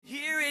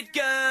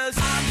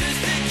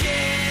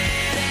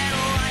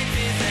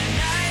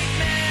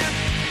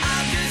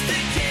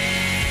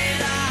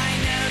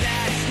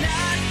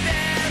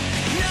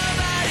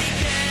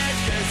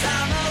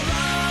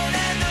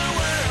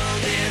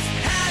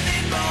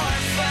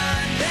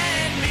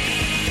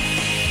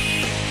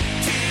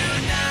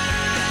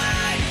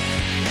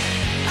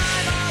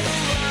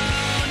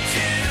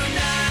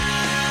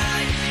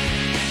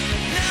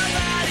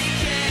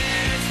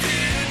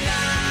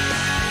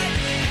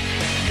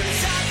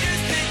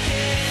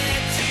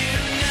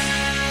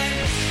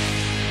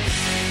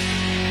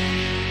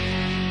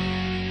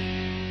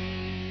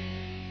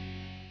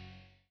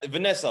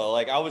Vannessa,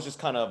 like I was just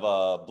kind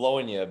of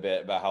blowing you a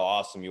bit about how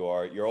awesome you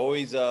are. You're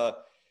always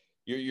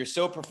you're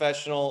so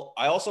professional.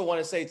 I also want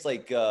to say it's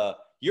like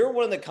you're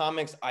one of the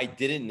comics I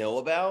didn't know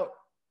about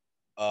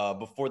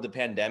before the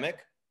pandemic.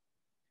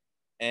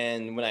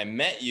 And when I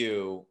met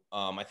you,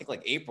 I think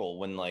like April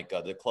when like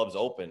the club's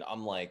open,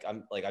 I'm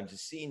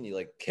just seeing you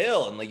like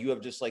kill, and like you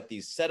have just like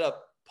these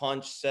setup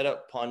punch,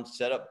 setup punch,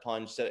 setup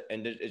punch,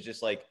 and it's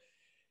just like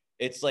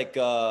it's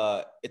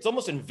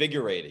almost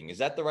invigorating. Is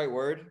that the right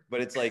word? But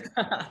it's like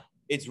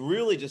it's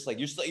really just like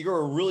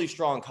you're a really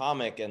strong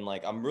comic, and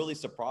like I'm really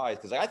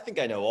surprised because I think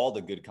I know all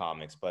the good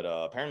comics, but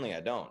apparently I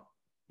don't.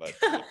 But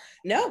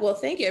No, well,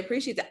 thank you. I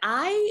appreciate that.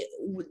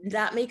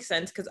 That makes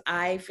sense because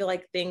I feel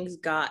like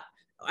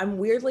I'm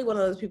weirdly one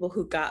of those people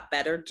who got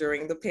better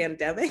during the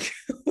pandemic.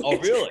 oh,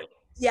 really?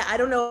 Yeah, I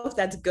don't know if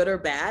that's good or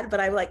bad,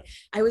 but I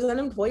was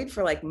unemployed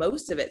for like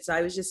most of it. So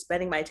I was just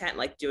spending my time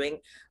like doing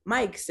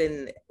mics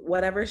and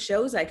whatever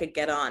shows I could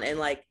get on and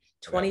like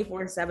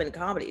 24/7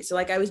 comedy. So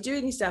like I was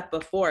doing stuff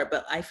before,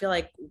 but I feel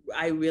like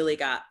I really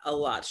got a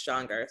lot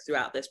stronger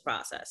throughout this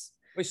process.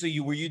 Wait, so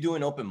were you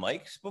doing open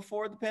mics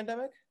before the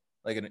pandemic?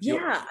 Like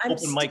Yeah, I'm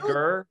open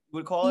micer, you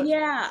would call it?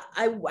 yeah,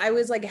 I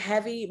was like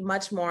heavy,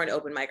 much more in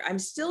open mic. I'm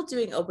still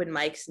doing open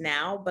mics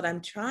now, but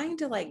I'm trying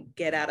to like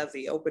get out of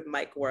the open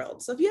mic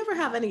world. So if you ever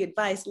have any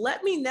advice,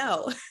 let me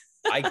know.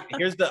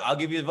 I'll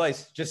give you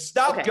advice. Just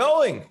stop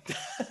going.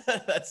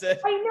 That's it.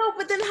 I know,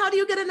 but then how do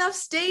you get enough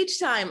stage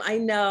time? I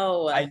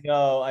know. I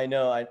know. I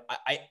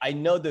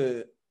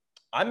know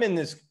I'm in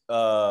this,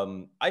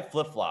 I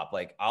flip flop.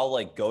 Like I'll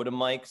like go to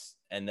mics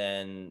and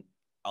then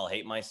I'll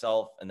hate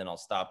myself and then I'll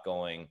stop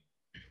going.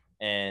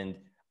 And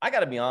I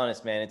got to be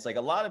honest, man. It's like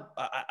a lot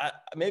of,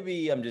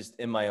 maybe I'm just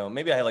in my own,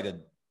 maybe I have like a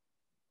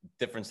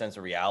different sense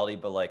of reality,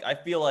 but like, I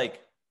feel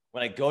like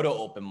when I go to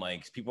open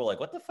mics, people are like,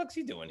 what the fuck's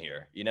he doing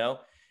here? You know?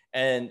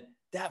 And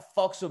that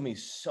fucks with me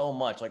so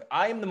much. Like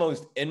I am the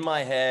most in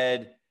my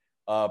head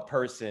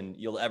person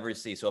you'll ever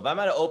see. So if I'm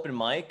at an open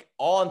mic,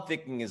 all I'm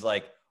thinking is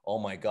like, oh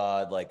my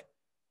God, like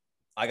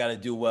I got to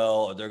do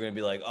well, or they're going to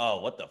be like, oh,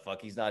 what the fuck?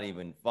 He's not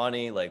even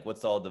funny. Like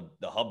what's all the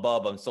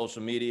hubbub on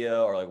social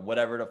media or like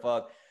whatever the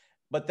fuck.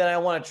 But then I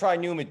want to try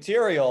new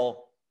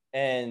material.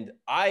 And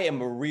I am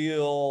a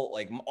real,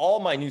 like all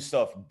my new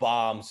stuff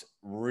bombs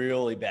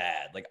really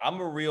bad. Like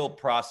I'm a real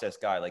process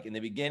guy. Like in the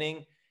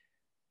beginning,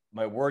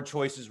 my word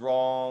choice is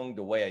wrong.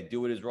 The way I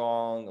do it is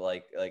wrong.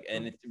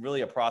 And it's really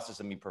a process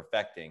of me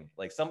perfecting.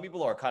 Like some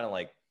people are kind of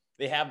like,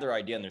 they have their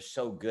idea and they're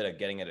so good at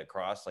getting it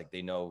across. Like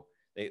they know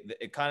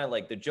it kind of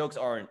like the jokes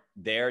aren't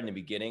there in the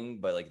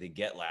beginning, but like they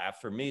get laughed.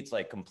 For me, it's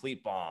like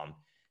complete bomb.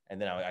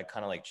 And then I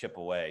kind of like chip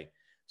away.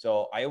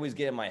 So I always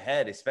get in my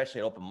head, especially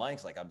at open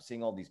mics, like I'm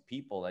seeing all these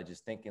people. And I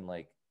just thinking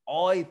like,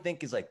 all I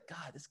think is like,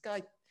 God, this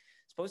guy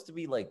supposed to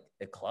be like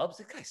at clubs.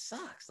 This guy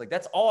sucks. Like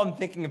that's all I'm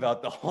thinking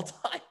about the whole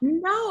time.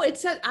 No, it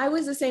said I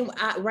was the same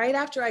right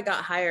after I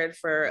got hired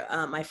for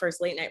my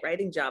first late night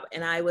writing job.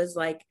 And I was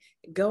like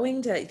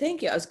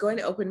thank you. I was going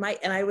to open mic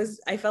and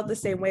I felt the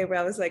same way where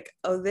I was like,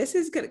 oh, this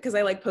is good. Cause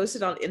I like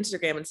posted on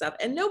Instagram and stuff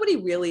and nobody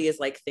really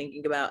is like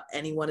thinking about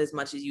anyone as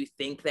much as you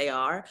think they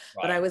are.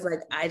 Right. But I was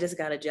like, I just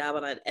got a job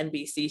on an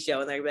NBC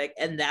show and they're like,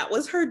 and that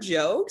was her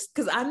jokes.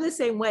 Cause I'm the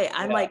same way.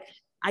 I'm like,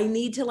 I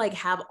need to like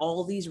have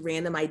all these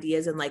random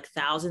ideas and like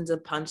thousands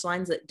of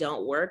punchlines that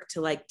don't work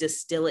to like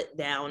distill it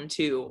down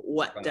to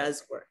what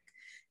does work.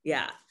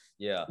 Yeah.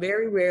 Yeah.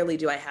 Very rarely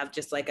do I have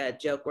just like a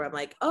joke where I'm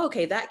like, oh,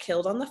 okay, that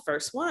killed on the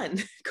first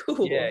one.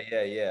 Cool.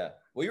 Yeah.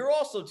 Well, you're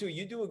also too,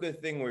 you do a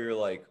good thing where you're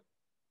like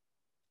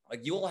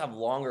you'll have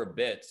longer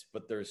bits,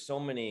 but there's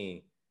so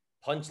many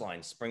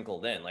punchlines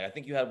sprinkled in. Like I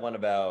think you had one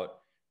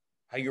about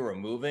how you were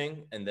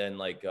moving and then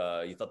like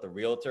you thought the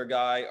realtor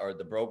guy or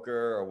the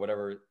broker or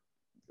whatever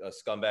a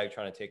scumbag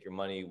trying to take your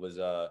money was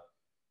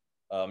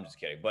I'm just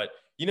kidding, but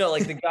you know,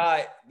 like the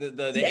guy,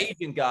 the yes.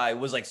 agent guy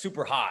was like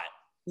super hot.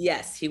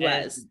 Yes, he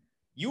was.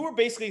 You were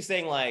basically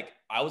saying like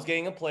I was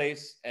getting a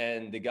place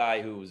and the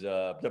guy who was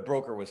the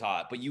broker was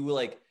hot, but you were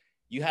like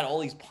you had all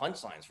these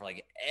punchlines for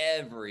like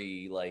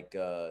every like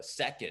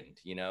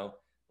second, you know,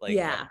 like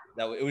yeah,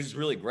 that it was just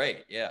really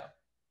great. Yeah.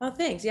 Oh,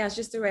 thanks. Yeah, it's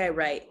just the way I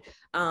write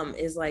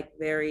is like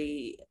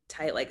very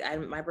tight. Like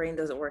my brain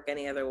doesn't work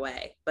any other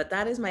way. But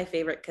that is my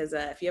favorite because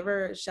if you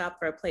ever shop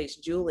for a place,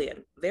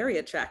 Julian, very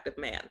attractive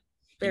man.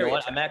 Very you know what?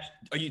 Attractive. I'm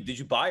actually. Did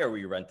you buy or were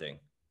you renting?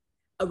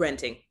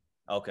 Renting.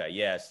 Okay.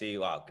 Yeah. See.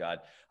 Wow. God.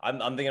 I'm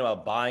thinking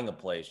about buying a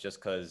place just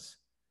because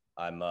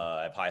I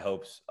have high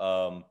hopes.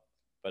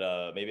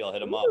 But maybe I'll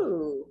hit him up.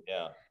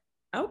 Yeah.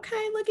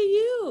 Okay, look at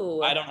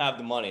you. I don't have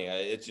the money.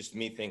 It's just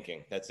me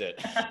thinking. That's it.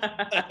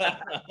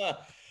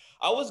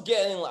 I was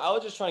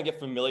just trying to get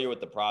familiar with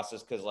the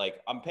process because like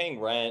I'm paying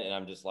rent and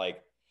I'm just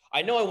like,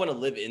 I know I want to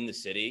live in the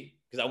city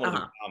because I want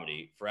to do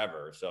comedy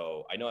forever.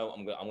 So I know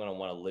I'm going to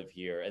want to live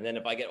here. And then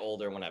if I get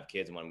older and want to have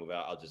kids and want to move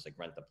out, I'll just like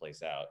rent the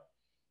place out.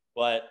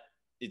 But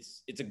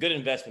it's a good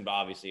investment, but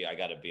obviously I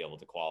got to be able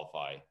to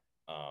qualify.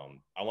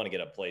 I want to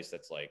get a place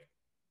that's like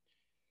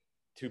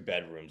 2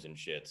 bedrooms and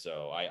shit.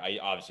 So I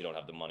obviously don't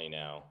have the money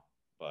now,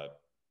 but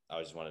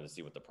I just wanted to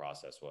see what the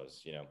process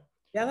was, you know?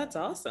 Yeah, that's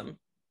awesome.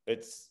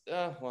 It's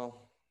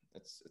well,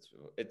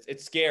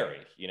 it's scary,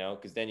 you know,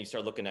 because then you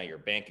start looking at your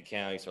bank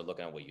account, you start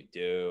looking at what you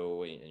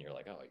do, and you're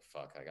like, oh, like,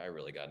 fuck, like, I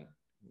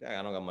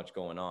don't got much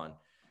going on.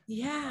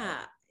 Yeah,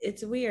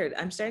 it's weird.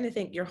 I'm starting to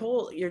think your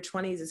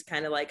 20s is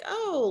kind of like,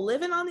 oh,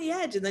 living on the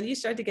edge. And then you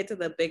start to get to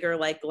the bigger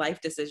like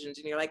life decisions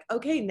and you're like,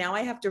 okay, now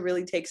I have to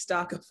really take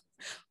stock of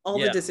all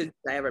the Yeah. decisions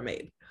I ever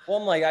made. Well,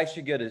 I'm like, I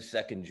should get a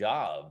second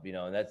job, you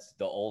know, and that's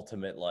the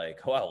ultimate,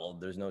 like, well,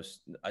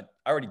 I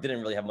already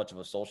didn't really have much of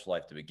a social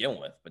life to begin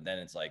with, but then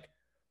it's like,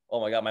 oh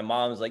my God, my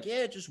mom's like,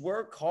 yeah, just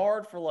work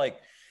hard for like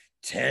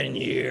 10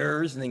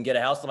 years and then get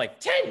a house. I'm like,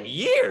 10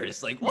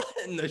 years? Like, what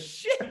in the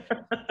shit?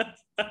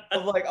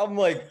 I'm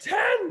like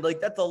 10, like,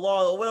 that's a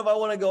long, what if I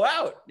want to go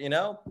out, you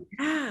know?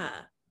 Yeah.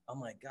 I'm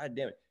like, God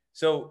damn it.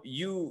 So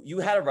you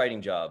had a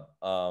writing job.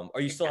 Or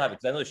you still have it?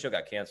 Because I know the show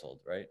got canceled,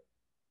 right?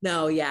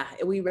 No, yeah.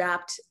 We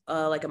wrapped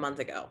like a month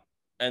ago.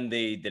 And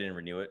they didn't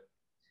renew it.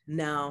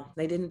 No,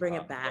 they didn't bring it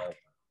Well, back.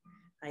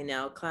 I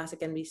know. Classic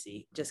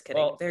NBC. Just kidding.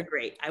 well, They're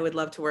great. I would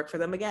love to work for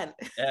them again.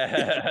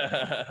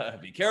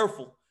 be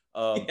careful.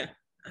 Yeah.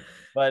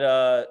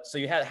 But so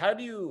how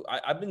do you,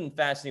 I've been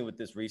fascinated with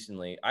this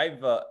recently.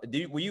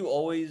 Were you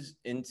always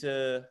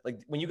into, like,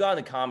 when you got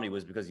into comedy,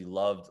 was it because you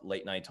loved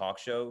late night talk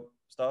shows?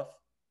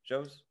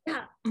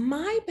 Yeah,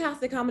 my path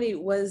to comedy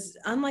was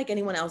unlike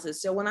anyone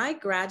else's. So when I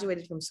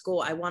graduated from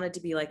school, I wanted to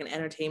be like an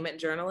entertainment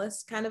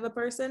journalist kind of a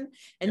person.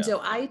 And Yeah.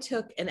 so I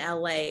took in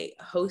LA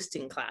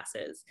hosting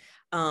classes,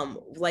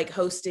 like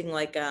hosting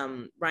like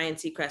Ryan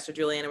Seacrest or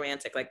Juliana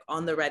Rancic, like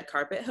on the red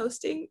carpet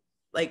hosting.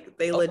 Like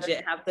they Okay.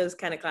 legit have those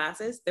kind of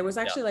classes. There was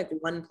Yeah. actually like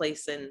one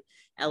place in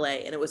LA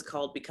and it was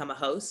called Become a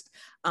Host.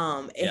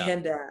 Yeah.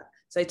 And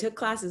so I took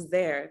classes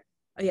there.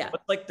 Yeah.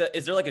 But like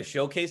is there like a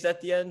showcase at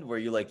the end where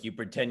you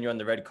pretend you're on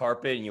the red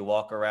carpet and you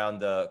walk around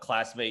the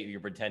classmate you're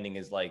pretending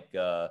is like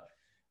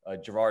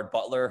Gerard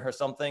Butler or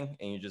something,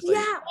 and you're just like,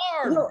 Yeah.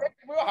 Gerard,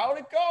 Well, how'd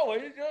it go? What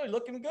are you doing?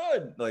 Looking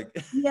good. Like,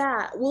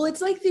 yeah, well,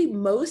 it's like the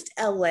most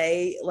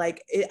LA.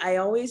 Like I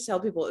always tell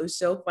people, it was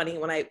so funny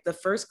when the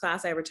first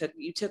class I ever took,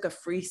 you took a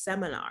free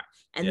seminar,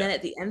 and yeah. then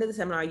at the end of the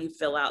seminar, you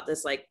fill out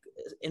this like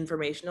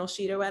informational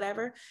sheet or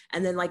whatever.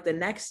 And then like the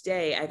next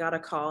day, I got a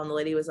call, and the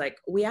lady was like,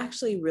 "We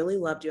actually really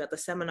loved you at the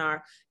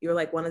seminar. You're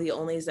like one of the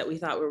onlys that we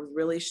thought were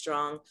really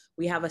strong.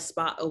 We have a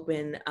spot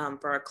open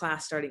for our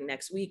class starting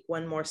next week.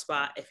 One more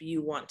spot if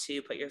you want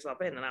to put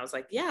yourself in." And I was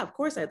like, "Yeah, of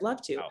course, I'd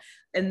love to." Wow.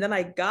 And then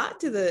I got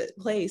to the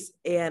place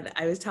and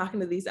I was talking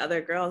to these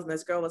other girls, and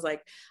this girl was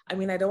like, I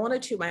mean, I don't want to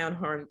toot my own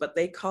horn, but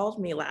they called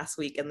me last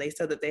week and they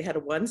said that they had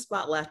one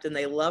spot left and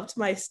they loved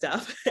my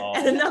stuff.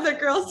 And Oh, another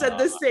girl said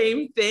the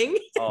same thing.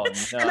 oh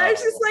And I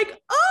was no. just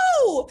like,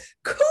 oh,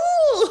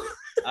 cool.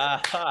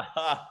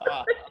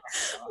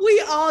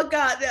 We all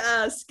got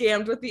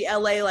scammed with the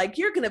LA, like,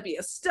 you're going to be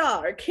a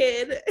star,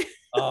 kid.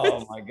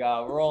 Oh my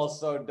God, we're all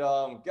so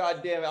dumb.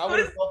 God damn it. I would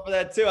have fought for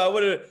that too. I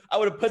would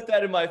have put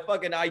that in my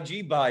fucking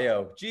IG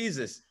bio.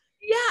 Jesus.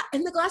 Yeah,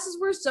 and the glasses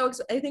were so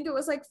I think it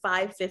was like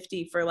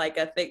 $550 for like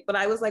a thing, but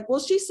I was like, well,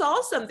 she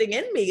saw something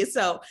in me,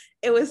 so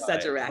it was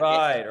such a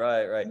racket.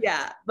 Right.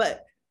 Yeah,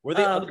 but were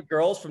they other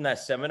girls from that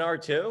seminar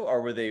too,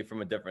 or were they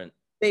from a different?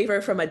 they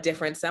were from a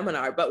different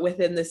seminar, but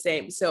within the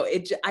same. So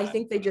I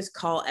think they just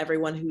call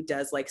everyone who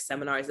does like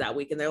seminars that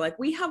week, and they're like,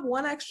 we have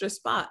one extra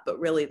spot, but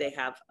really they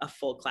have a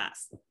full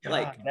class. God,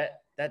 like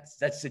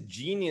that's a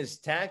genius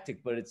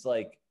tactic, but it's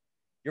like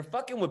you're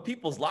fucking with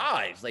people's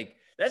lives. Like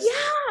yeah.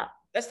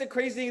 That's the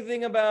crazy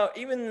thing about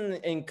even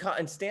in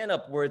stand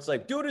up, where it's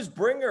like, dude is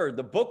bringer,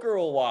 the booker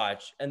will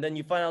watch, and then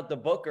you find out the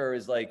booker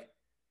is like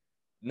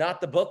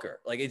not the booker.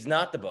 Like, it's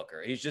not the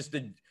booker. He's just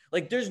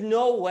like, there's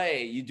no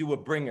way you do a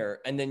bringer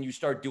and then you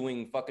start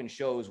doing fucking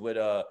shows with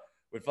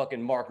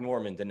fucking Mark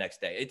Norman the next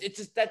day. It's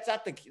just, that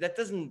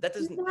doesn't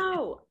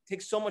No. it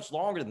takes so much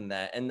longer than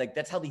that. And like,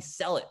 that's how they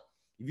sell it.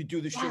 If you do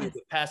the show, Yes.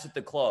 pass at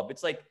the club,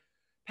 it's like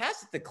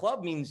pass at the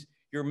club means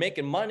you're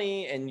making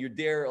money and you're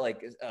there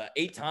like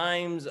 8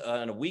 times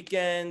on a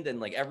weekend and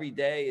like every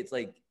day. It's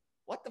like,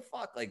 what the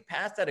fuck? Like,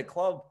 pass at a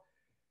club,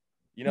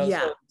 you know,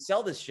 Yeah. so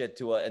sell this shit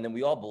to us, and then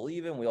we all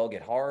believe it, we all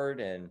get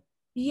hard, and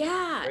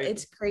Yeah, crazy.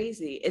 it's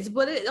crazy.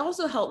 But it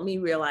also helped me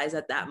realize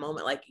at that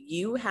moment, like,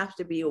 you have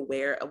to be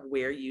aware of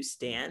where you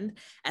stand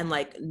and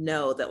like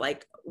know that,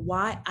 like,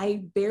 why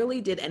I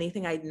barely did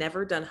anything. I'd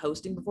never done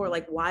hosting before.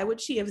 Like, why would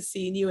she have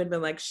seen you and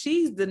been like,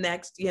 she's the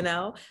next,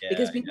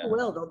 because people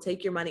they'll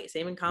take your money.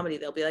 Same in comedy.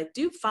 They'll be like,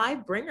 do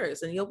 5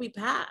 bringers and you'll be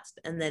passed.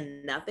 And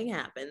then nothing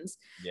happens.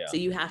 Yeah. So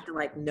you have to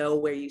like know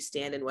where you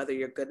stand and whether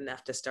you're good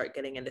enough to start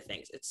getting into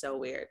things. It's so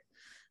weird.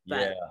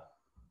 But,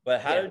 But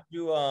how did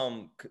you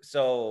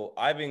so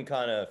I've been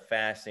kind of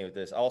fascinated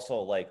with this. Also,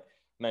 like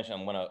mentioned,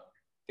 I'm gonna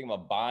think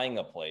about buying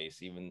a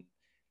place, even,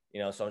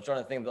 so I'm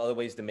trying to think of other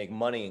ways to make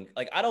money.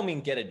 Like, I don't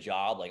mean get a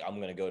job, like I'm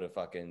gonna go to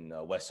fucking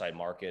West Side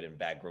Market and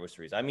bag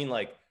groceries. I mean,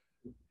 like,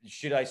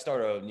 should I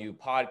start a new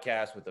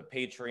podcast with a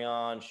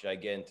Patreon? Should I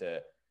get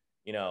into,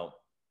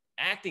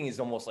 acting is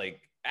almost like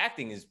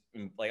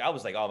I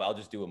was like, oh, I'll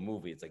just do a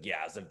movie. It's like,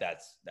 yeah, as if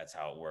that's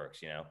how it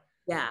works,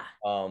 Yeah.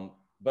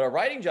 But a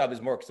writing job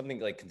is more something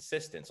like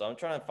consistent. So I'm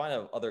trying to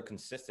find other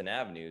consistent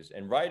avenues.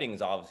 And writing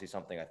is obviously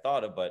something I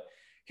thought of. But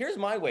here's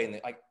my way.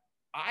 Like,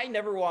 I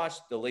never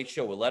watched The Late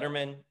Show with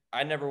Letterman.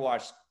 I never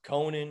watched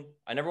Conan.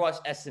 I never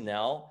watched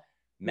SNL.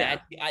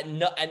 Matt,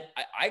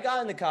 I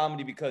got into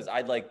comedy because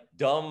I like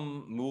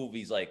dumb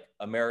movies like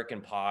American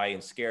Pie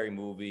and Scary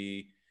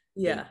Movie.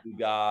 Yeah. The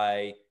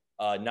Guy,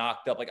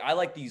 Knocked Up. Like I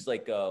like these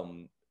like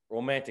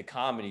romantic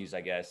comedies,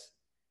 I guess,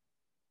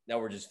 that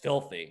were just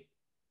filthy.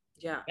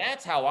 Yeah.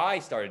 That's how I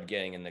started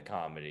getting into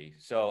comedy.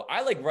 So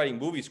I like writing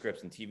movie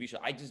scripts and TV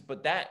shows.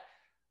 But that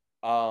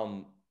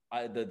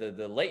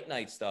the late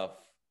night stuff,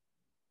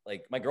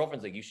 like my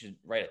girlfriend's like, you should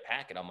write a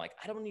packet. I'm like,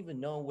 I don't even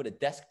know what a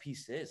desk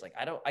piece is. Like,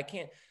 I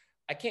can't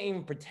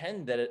even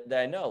pretend that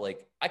I know.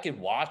 Like I could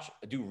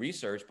do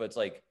research, but it's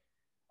like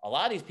a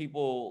lot of these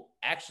people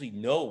actually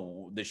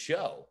know the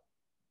show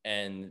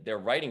and they're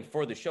writing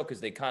for the show because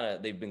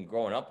they've been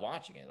growing up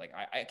watching it. Like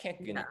I can't,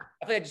 I feel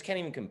like I just can't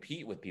even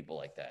compete with people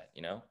like that,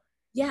 you know?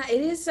 Yeah,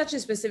 it is such a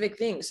specific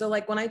thing. So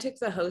like when I took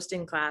the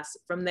hosting class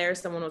from there,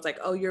 someone was like,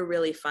 oh, you're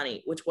really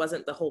funny, which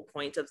wasn't the whole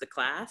point of the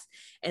class.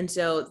 And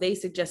so they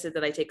suggested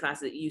that I take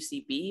classes at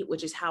UCB,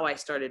 which is how I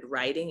started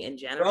writing in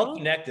general. We're all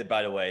connected,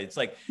 by the way. It's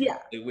like,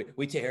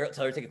 we tell her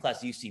to take a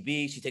class at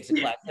UCB. She takes a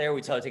class there. We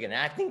tell her to take an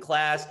acting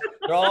class.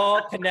 They're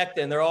all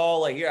connected. And they're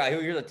all like,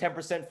 here's a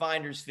 10%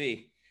 finder's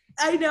fee.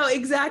 I know,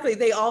 exactly.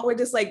 They all were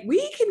just like,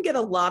 we can get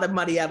a lot of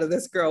money out of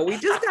this girl. We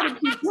just got to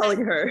keep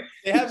telling her.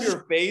 They have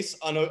your face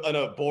on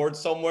a board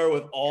somewhere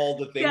with all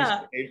the things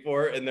you paid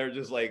for. And they're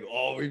just like,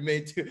 oh, we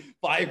made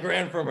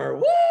 $5,000 from her.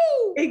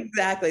 Woo!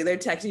 Exactly. They're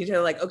texting each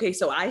other like, okay,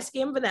 so I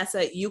scammed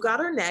Vannessa. You got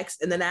her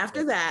next. And then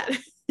after that,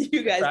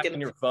 you guys get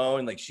on your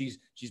phone. Like she's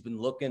been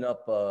looking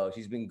up,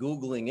 she's been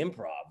Googling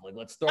improv. Like,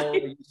 let's throw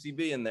a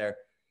UCB in there.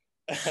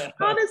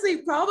 Honestly,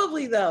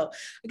 probably though,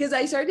 because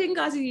I started taking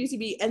classes at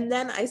UCB and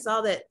then I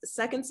saw that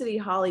Second City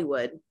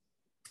Hollywood,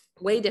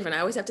 way different.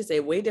 I always have to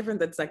say way different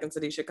than Second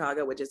City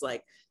Chicago, which is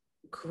like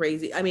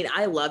crazy. I mean,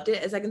 I loved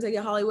it as Second City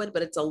Hollywood,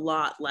 but it's a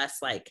lot less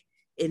like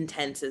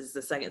intense as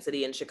the Second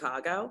City in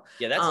Chicago.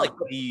 Yeah, that's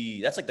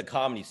like the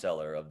Comedy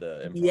Cellar of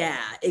the improv.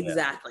 Yeah,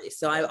 exactly.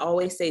 So I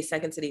always say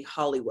Second City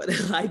Hollywood.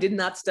 I did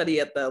not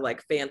study at the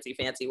like fancy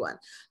one.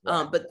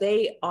 Right. But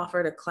they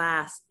offered a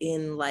class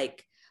in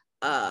like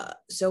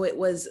so it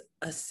was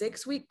a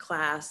 6-week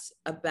class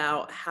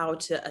about how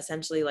to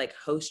essentially like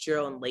host your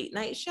own late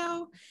night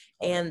show.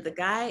 Okay. And the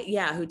guy,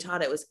 who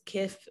taught it was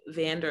Kif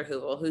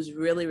Vanderhoevel, who's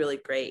really, really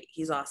great.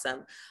 He's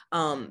awesome.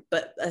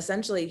 But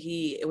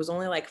essentially it was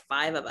only like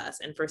 5 of us.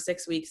 And for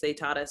 6 weeks, they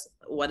taught us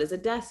what is a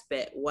desk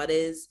bit, what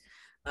is,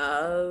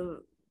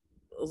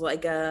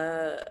 like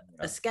a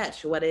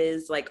sketch, what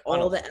is like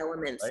all the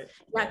elements, right?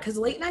 Yeah, because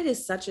late night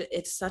is such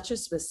a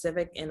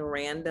specific and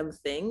random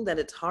thing that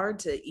it's hard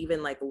to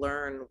even like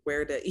learn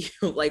where to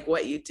like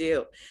what you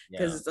do,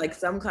 because like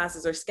some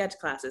classes are sketch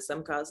classes,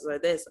 some classes are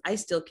this. I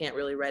still can't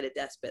really write a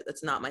desk bit.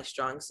 That's not my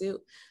strong suit.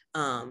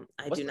 I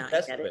do not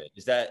get it.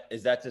 Is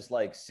that just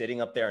like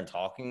sitting up there and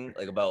talking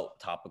like about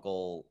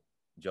topical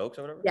jokes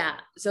or whatever? Yeah.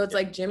 So it's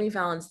like Jimmy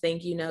Fallon's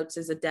thank you notes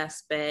is a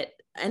desk bit.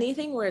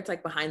 Anything where it's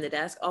like behind the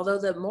desk, although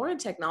the more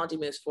technology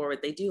moves forward,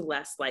 they do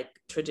less like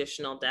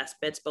traditional desk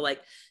bits. But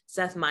like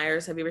Seth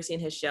Meyers, have you ever seen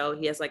his show?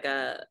 He has like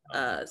a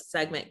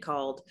segment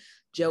called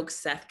Jokes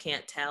Seth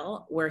Can't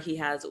Tell, where he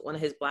has one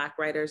of his Black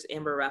writers,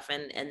 Amber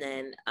Ruffin, and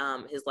then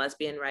his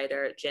lesbian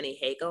writer, Jenny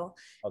Hagel.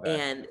 Okay.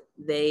 And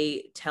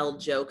they tell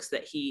jokes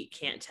that he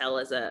can't tell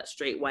as a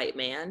straight white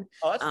man.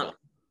 Oh, that's cool.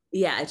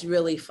 Yeah, it's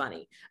really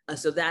funny.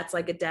 So that's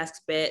like a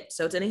desk bit.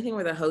 So it's anything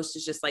where the host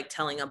is just like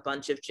telling a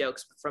bunch of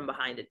jokes from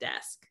behind a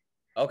desk.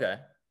 Okay.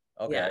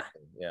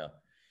 Yeah.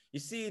 You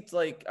see, it's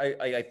like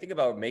I think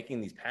about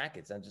making these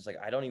packets. I'm just like,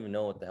 I don't even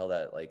know what the hell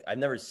that, like, I've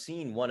never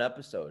seen one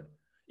episode.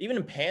 Even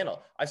in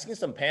panel, I've seen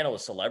some panel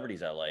with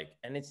celebrities I like,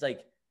 and it's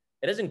like,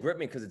 it doesn't grip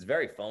me because it's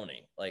very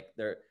phony. Like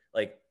they're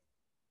like,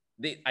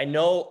 I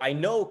know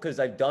because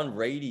I've done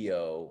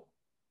radio.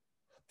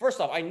 First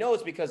off, I know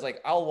it's because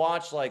like I'll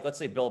watch like, let's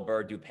say Bill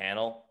Burr do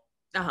panel,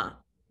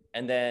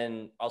 and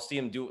then I'll see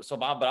him do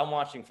but I'm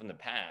watching from the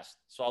past,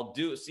 so I'll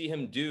see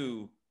him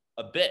do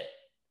a bit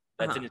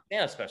that's in his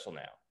stand-up special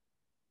now.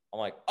 I'm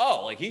like,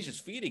 oh, like he's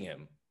just feeding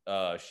him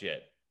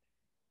shit.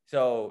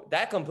 So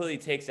that completely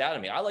takes out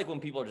of me. I like when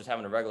people are just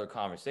having a regular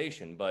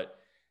conversation, but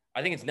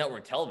I think it's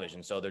network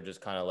television, so they're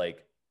just kind of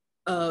like,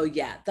 oh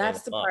yeah,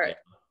 that's the part.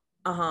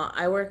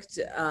 I worked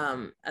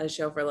at a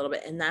show for a little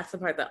bit, and that's the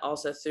part that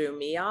also threw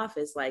me off,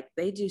 is like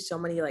they do so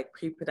many like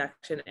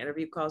pre-production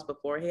interview calls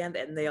beforehand,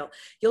 and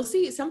you'll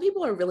see some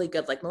people are really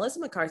good. Like Melissa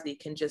McCarthy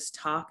can just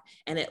talk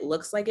and it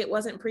looks like it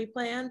wasn't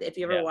pre-planned if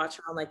you ever watch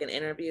her on like an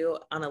interview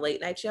on a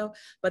late night show.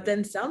 But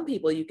then some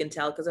people you can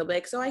tell because they'll be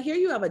like, so I hear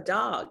you have a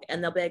dog,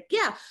 and they'll be like,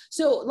 yeah,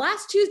 so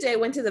last Tuesday I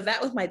went to the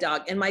vet with my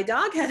dog and my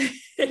dog had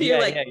and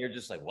you're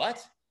just like,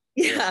 what?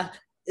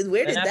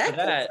 Where did that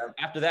come from?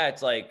 After that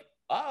it's like,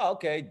 oh,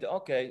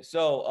 okay.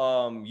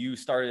 So, you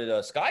started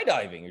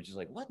skydiving. You're just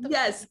like, what the?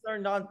 Yes.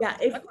 Turned on. Yeah.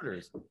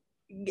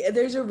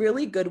 There's a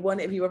really good one.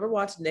 If you ever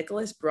watched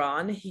Nicholas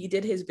Braun, he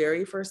did his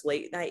very first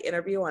late night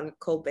interview on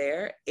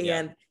Colbert, Yeah.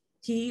 and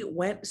he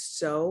went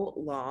so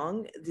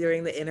long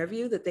during the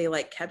interview that they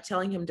like kept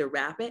telling him to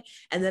wrap it.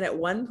 And then at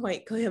one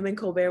point, him and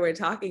Colbert were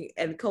talking,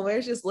 and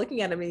Colbert's just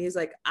looking at him, and he's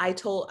like,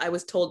 I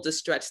was told to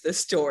stretch this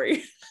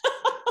story."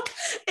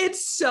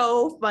 It's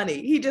so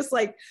funny. He just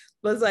like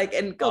was like,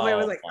 and Colbert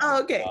was Oh like, my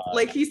 "Oh, okay." God.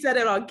 Like he said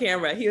it on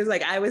camera. He was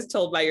like, "I was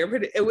told by your."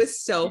 It was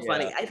so Yeah.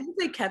 funny. I think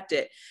they kept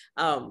it.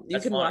 You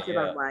That's can funny. watch it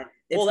Yeah. online. Well,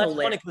 It's that's funny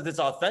hilarious. because it's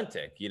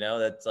authentic, you know,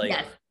 that's like,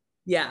 Yes.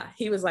 Yeah.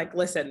 He was like,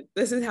 "Listen,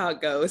 this is how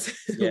it goes.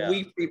 yeah.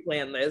 We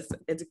pre-planned this.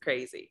 It's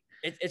crazy."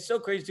 It's so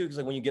crazy too, because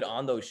like when you get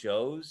on those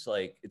shows,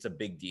 like it's a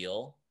big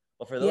deal.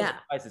 But for those Yeah.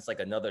 guys, it's like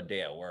another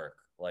day at work.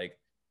 Like,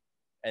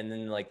 and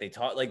then like they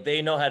talk, like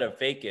they know how to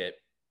fake it,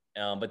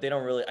 but they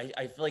don't really.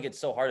 I feel like it's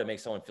so hard to make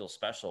someone feel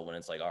special when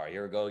it's like, all right,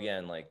 here we go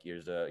again. Like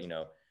here's a, you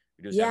know,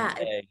 we do this every Yeah.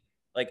 day.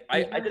 Like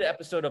I did an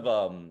episode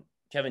of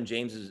Kevin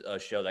James's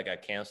show that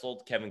got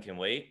canceled. Kevin Can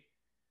Wait.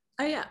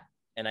 Oh yeah.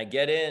 And I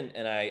get in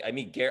and I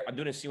meet Gary. I'm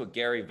doing a scene with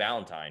Gary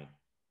Valentine,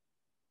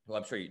 who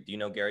I'm sure do you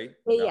know Gary?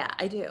 Yeah,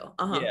 I do.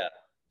 Yeah.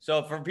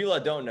 So for people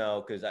that don't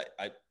know, because I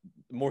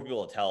the more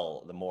people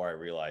tell, the more I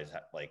realize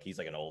like he's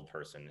like an old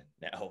person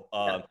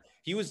now.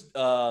 He was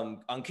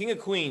on King of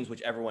Queens,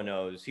 which everyone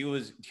knows. He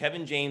was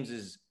Kevin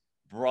James's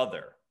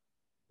brother.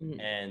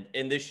 Mhm. And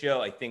in this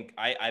show, I think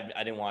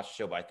I didn't watch the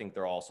show, but I think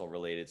they're also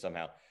related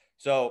somehow.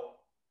 So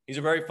he's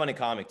a very funny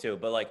comic too.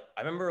 But like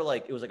I remember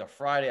like it was like a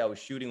Friday, I was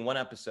shooting one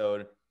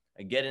episode.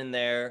 I get in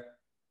there,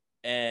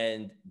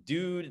 and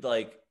dude,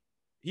 like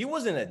he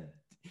wasn't a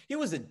he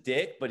was a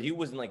dick, but he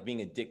wasn't like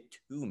being a dick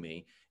to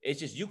me. It's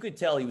just you could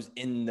tell he was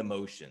in the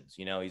motions.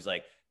 You know, he's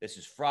like, this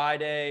is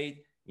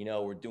Friday. You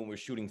know, we're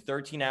shooting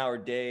 13-hour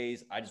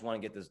days. I just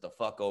want to get this the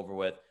fuck over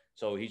with.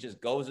 So he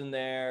just goes in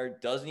there,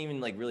 doesn't even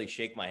like really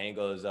shake my hand,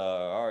 goes,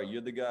 all right,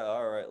 you're the guy.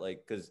 All right.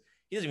 Like, cause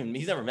he's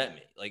never met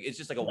me. Like, it's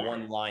just like a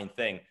one line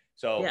thing.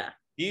 So Yeah.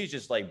 he's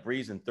just like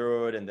breezing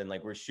through it. And then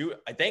like we're shooting.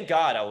 Thank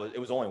God it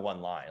was only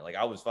one line. Like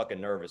I was fucking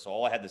nervous. So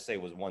all I had to say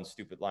was one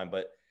stupid line.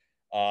 But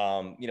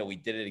you know, we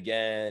did it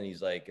again.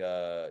 He's like,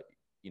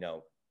 you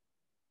know,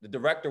 the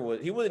director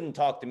he wouldn't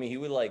talk to me. He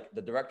would like,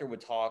 the director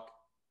would talk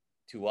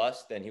to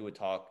us, then he would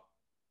talk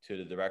to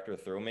the director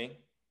through me,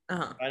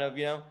 kind of,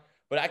 you know,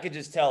 but I could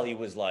just tell he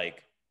was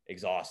like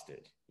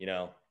exhausted, you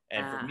know?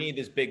 And for me,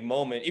 this big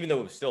moment, even though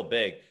it was still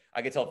big,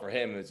 I could tell for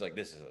him, it's like,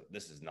 this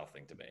is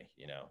nothing to me,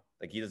 you know,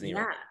 like he doesn't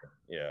even,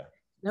 yeah.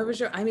 No, for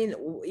sure. I mean,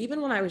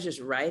 even when I was just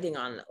writing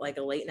on like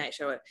a late night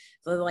show,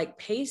 the like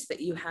pace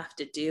that you have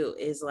to do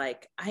is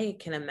like, I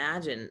can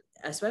imagine,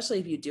 especially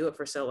if you do it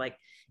for so like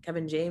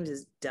Kevin James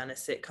has done a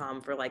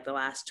sitcom for like the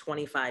last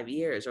 25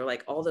 years, or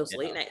like all those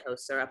late night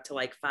hosts are up to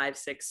like 5,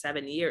 6,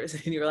 7 years.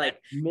 And you're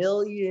like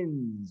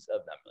millions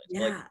of them.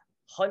 Yeah.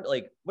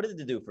 Like what did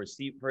it do for a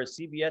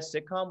CBS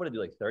sitcom? What did it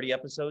do, like 30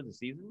 episodes a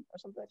season or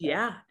something like that?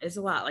 Yeah, it's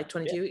a lot, like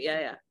 22.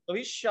 Yeah. So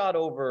he shot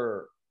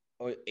over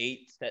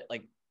 8,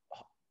 like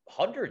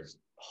hundreds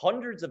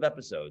of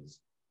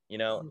episodes, you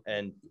know,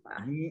 and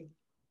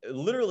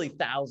literally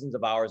thousands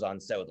of hours on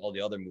set with all the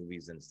other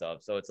movies and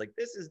stuff. So it's like,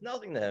 this is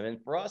nothing to him.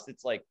 And for us,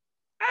 it's like,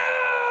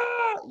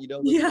 you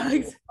know,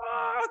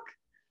 fuck.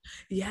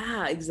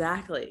 Yeah,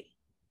 exactly.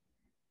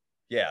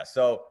 Yeah.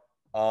 So,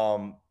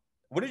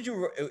 what did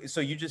you,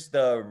 so you just,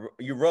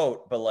 you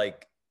wrote, but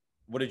like,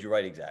 what did you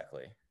write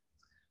exactly?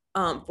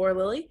 For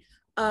Lilly?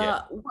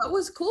 What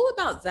was cool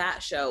about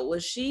that show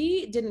was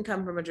she didn't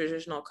come from a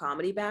traditional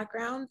comedy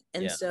background,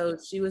 and so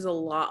she was a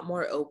lot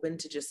more open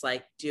to just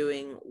like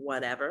doing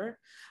whatever,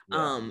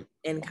 and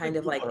kind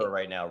of like her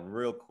right now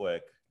real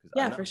quick.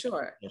 For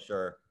sure.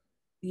 Sure.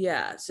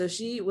 Yeah, so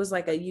she was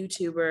like a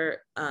YouTuber,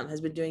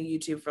 has been doing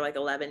YouTube for like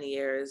 11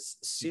 years.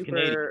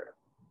 Super.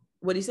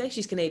 What do you say?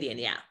 She's Canadian.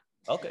 Yeah.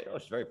 Okay. Oh,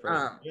 she's very pretty.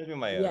 I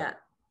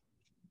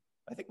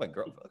think my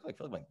girl. I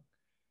feel like I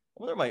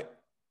wonder I'm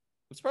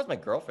surprised my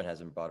girlfriend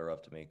hasn't brought her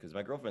up to me, because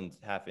my girlfriend's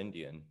half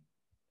Indian.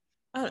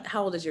 Oh,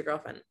 how old is your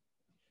girlfriend?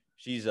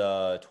 She's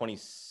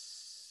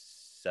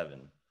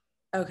 27.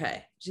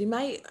 Okay. She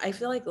might, I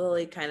feel like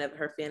Lilly kind of,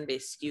 her fan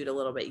base skewed a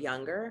little bit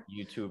younger.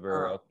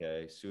 YouTuber,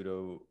 okay.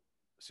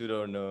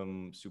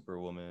 Pseudonym,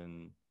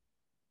 Superwoman.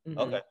 Mm-hmm.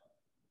 Okay.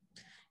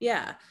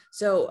 Yeah.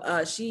 So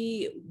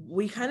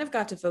we kind of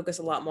got to focus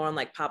a lot more on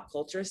like pop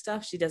culture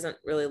stuff. She doesn't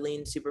really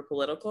lean super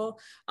political,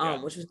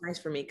 which was nice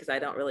for me because I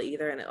don't really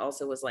either. And it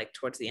also was like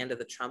towards the end of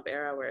the Trump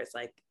era where it's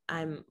like,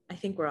 I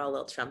think we're all a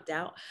little Trumped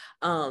out.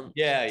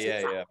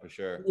 Yeah, for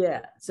sure.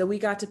 Yeah. So we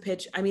got to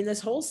pitch, I mean,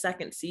 this whole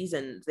second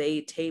season,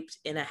 they taped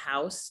in a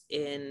house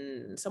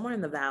in somewhere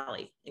in the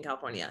Valley in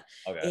California.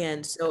 Okay.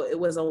 And so it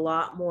was a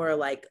lot more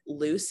like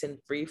loose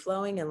and free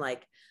flowing, and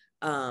like,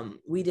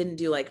 we didn't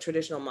do like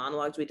traditional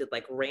monologues. We did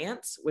like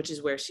rants, which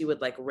is where she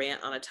would like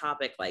rant on a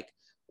topic like,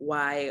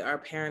 why are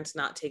parents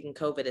not taking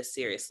COVID as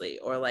seriously,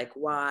 or like,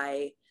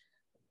 why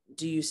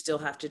do you still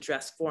have to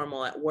dress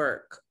formal at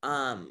work?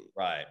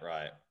 Right.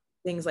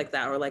 things like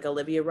that, or like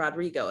Olivia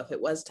Rodrigo if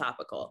it was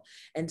topical.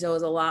 And so it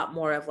was a lot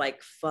more of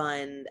like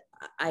fun.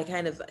 I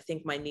kind of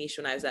think my niche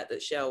when I was at the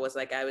show was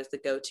like I was the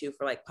go-to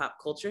for like pop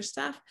culture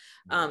stuff,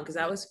 because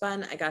that was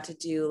fun. I got to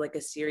do like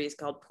a series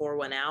called Pour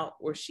One Out,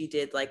 where she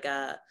did like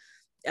a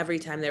every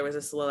time there was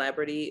a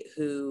celebrity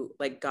who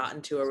like got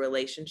into a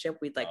relationship,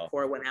 we'd like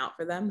pour one out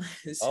for them.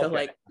 So Okay.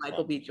 like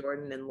Michael B.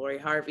 Jordan and Lori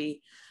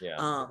Harvey.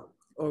 Yeah.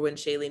 Or when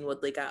Shailene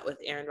Woodley got with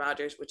Aaron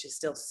Rodgers, which is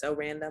still so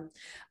random.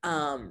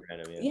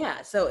 Random,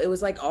 Yeah, so it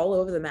was like all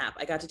over the map.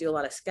 I got to do a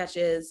lot of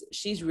sketches.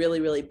 She's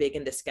really, really big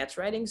into sketch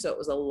writing, so it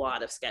was a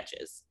lot of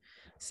sketches.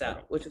 So,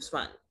 which was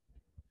fun.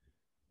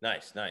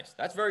 Nice.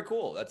 That's very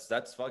cool.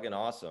 That's fucking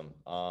awesome.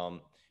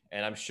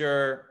 And I'm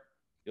sure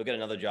you'll get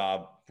another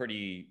job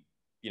pretty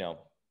soon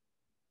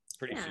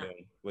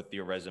with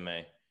your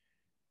resume,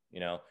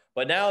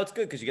 But now it's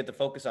good because you get to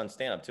focus on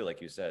stand-up too,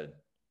 like you said.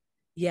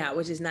 Yeah,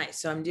 which is nice.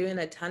 So I'm doing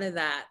a ton of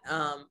that,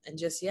 and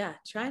just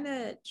trying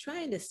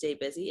to stay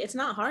busy. It's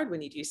not hard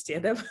when you do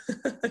stand up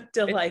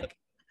to like.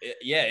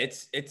 I've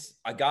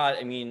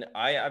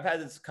had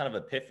this kind of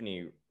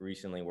epiphany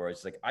recently where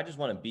it's like I just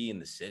want to be in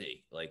the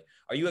city. Like,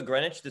 are you at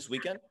Greenwich this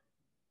weekend?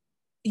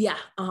 Yeah.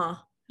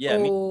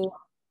 Yeah.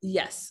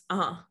 Yes.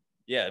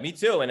 Yeah, me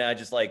too. And I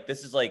just like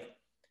this is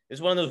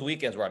one of those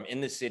weekends where I'm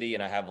in the city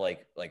and I have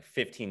like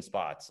 15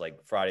 spots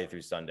like Friday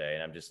through Sunday,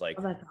 and I'm just like,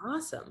 oh, that's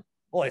awesome.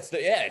 Well, it's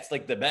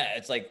like the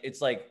best.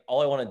 It's like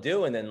all I want to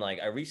do. And then like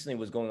I recently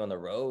was going on the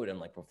road and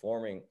like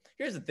performing.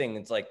 Here's the thing.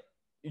 It's like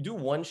you do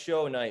one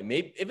show a night.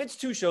 Maybe if it's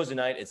 2 shows a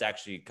night, it's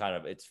actually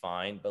it's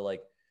fine. But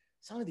like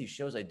some of these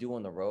shows I do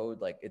on the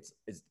road, like it's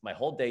my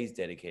whole day's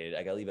dedicated.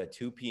 I gotta leave at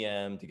 2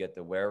 p.m. to get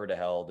to wherever the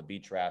hell to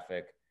beat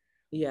traffic.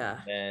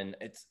 Yeah. And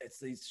it's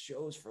these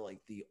shows for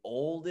like the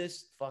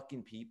oldest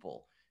fucking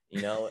people,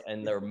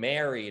 and they're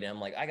married. And I'm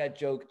like, I got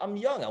joke. I'm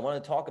young. I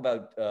want to talk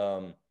about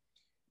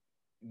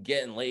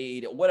getting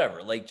laid,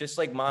 whatever, like just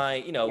like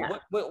my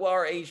what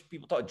our age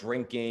people talk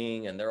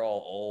drinking and they're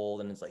all old,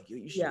 and it's like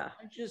you should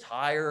just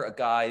hire a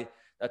guy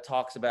that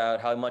talks about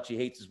how much he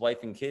hates his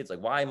wife and kids.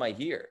 Like, why am I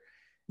here?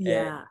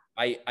 And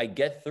I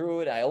get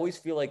through it. I always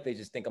feel like they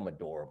just think I'm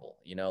adorable,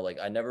 like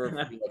I never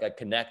feel like I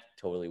connect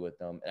totally with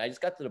them. And I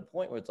just got to the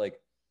point where it's like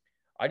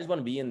I just want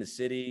to be in the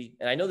city.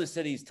 And I know the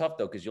city is tough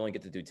though, because you only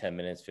get to do 10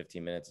 minutes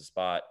 15 minutes a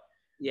spot.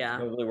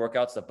 Don't really work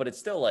out stuff, but it's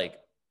still like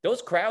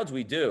those crowds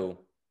we do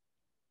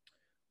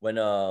when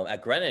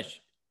at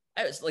Greenwich,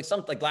 it's like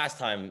last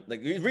time,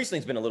 like recently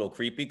it's been a little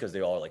creepy because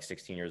they all are like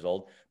 16 years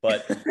old,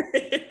 but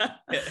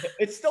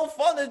it's still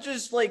fun to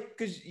just like,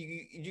 because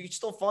you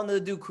still fun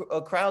to do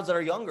crowds that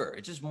are younger.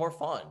 It's just more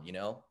fun,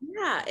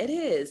 Yeah, it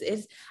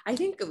is. I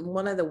think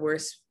one of the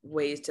worst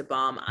ways to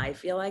bomb, I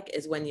feel like,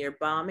 is when you're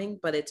bombing,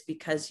 but it's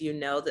because you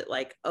know that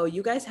like, oh,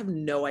 you guys have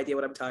no idea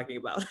what I'm talking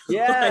about.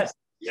 Yes.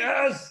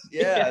 It's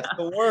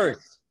the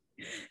worst.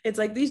 It's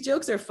like these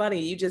jokes are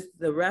funny. You just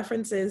the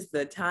references,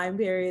 the time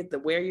period, the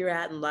where you're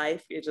at in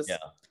life. You're just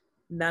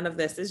none of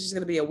this. This is just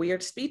going to be a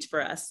weird speech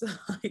for us.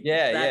 Like,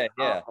 yeah.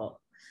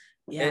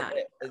 Yeah.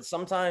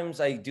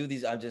 Sometimes I do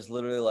these. I'm just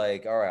literally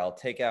like, all right,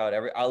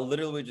 I'll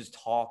literally just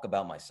talk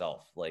about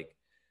myself, like,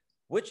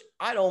 which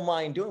I don't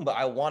mind doing, but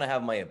I want to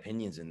have my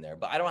opinions in there.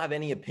 But I don't have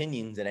any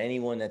opinions that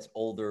anyone that's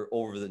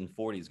over than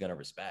 40 is going to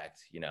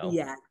respect.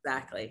 Yeah,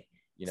 exactly.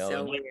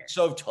 So weird.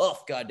 So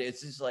tough, God.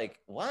 It's just like,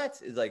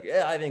 what? It's like,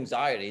 yeah, I have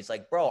anxiety. It's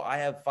like, bro, I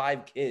have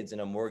 5 kids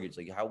and a mortgage.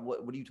 Like,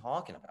 what are you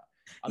talking about?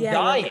 I'm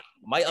dying.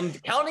 I'm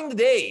counting the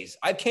days.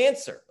 I have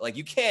cancer. Like,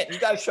 you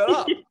got to shut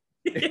up.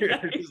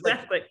 Exactly.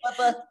 Like,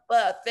 but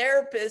a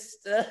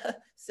therapist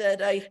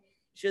said I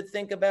should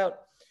think about,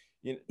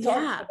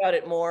 talk about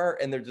it more.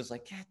 And they're just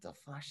like, get the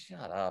fuck,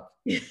 shut up.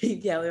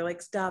 Yeah, they're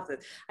like, stop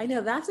it. I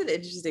know that's an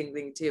interesting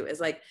thing too, is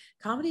like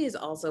comedy is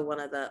also one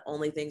of the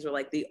only things where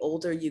like the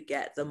older you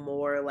get, the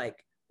more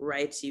like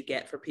rights you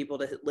get for people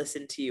to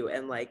listen to you,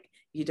 and like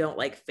you don't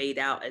like fade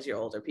out as you're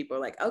older. People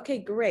are like, okay,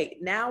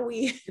 great, now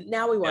we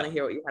want to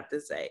hear what you have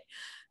to say.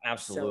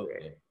 Absolutely.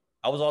 So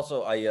I was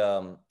also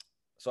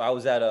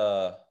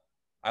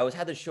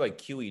had this show at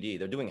QED.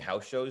 They're doing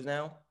house shows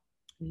now.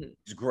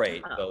 It's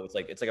great. So it's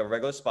like a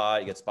regular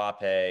spot. You get spot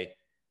pay.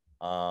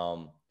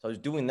 So I was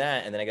doing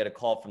that, and then I get a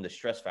call from the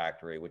Stress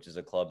Factory, which is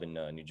a club in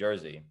New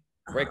Jersey.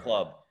 Great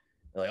club.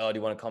 They're like, oh, do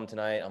you want to come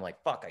tonight? I'm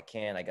like, fuck, I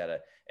can't. I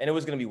gotta. And it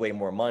was gonna be way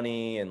more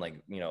money and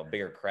like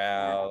bigger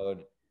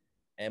crowd.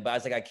 But I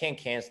was like, I can't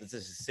cancel. This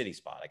is a city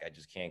spot. Like, I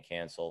just can't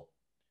cancel.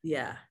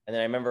 Yeah. And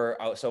then I remember,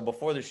 so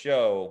before the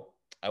show,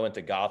 I went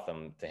to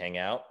Gotham to hang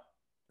out.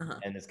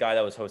 And this guy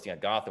that was hosting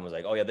at Gotham was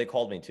like, oh yeah, they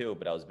called me too,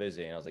 but I was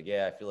busy. And I was like,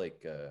 yeah, I feel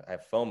like I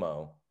have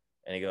FOMO.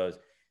 And he goes,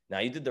 now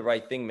you did the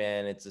right thing,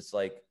 man. It's just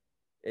like,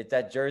 it's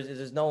that Jersey.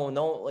 There's no,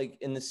 like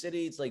in the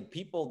city, it's like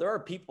there are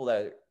people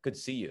that could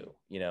see you,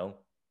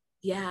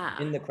 Yeah.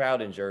 in the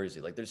crowd in Jersey.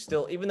 Like there's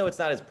still, even though it's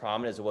not as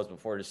prominent as it was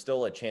before, there's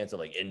still a chance of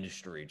like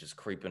industry just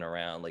creeping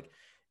around. Like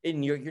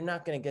you're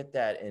not going to get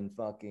that in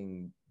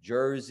fucking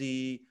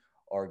Jersey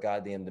or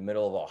goddamn the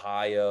middle of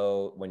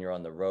Ohio when you're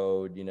on the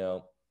road,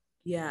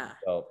 Yeah.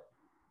 So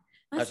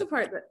that's the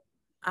part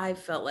I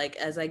felt like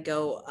as I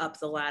go up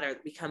the ladder,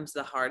 it becomes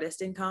the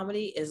hardest in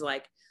comedy is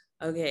like,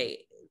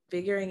 okay,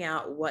 figuring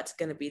out what's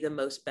going to be the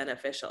most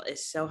beneficial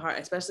is so hard,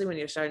 especially when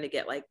you're starting to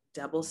get like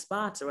double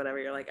spots or whatever.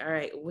 You're like, all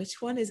right,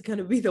 which one is going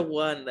to be the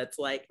one that's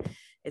like,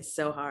 it's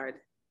so hard.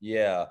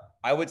 Yeah,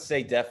 I would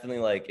say definitely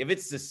like if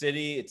it's the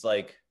city, it's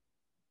like,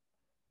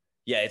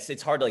 yeah,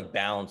 it's hard to like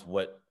balance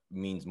what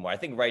means more. I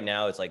think right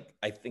now it's like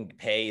I think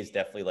pay is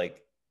definitely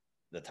like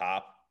the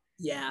top,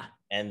 Yeah.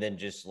 and then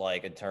just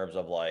like in terms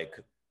of like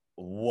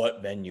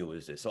what venue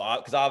is this? So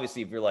because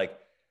obviously if you're like,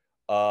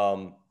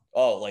 oh,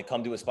 like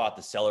come to a spot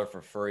to sell her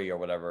for free or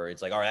whatever,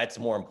 it's like all right, that's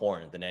more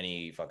important than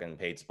any fucking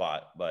paid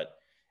spot. But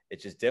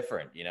it's just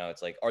different, you know.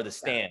 It's like or the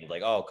stand,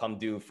 like oh, come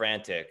do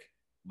Frantic,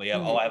 but yeah,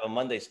 oh, I have a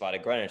Monday spot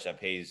at Greenwich that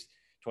pays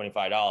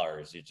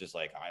 $25. It's just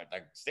like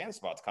that stand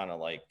spot's kind of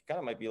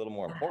might be a little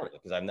more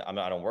important because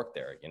I don't work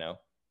there, you know.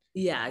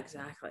 Yeah,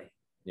 exactly.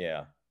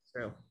 Yeah.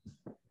 True.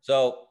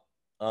 So,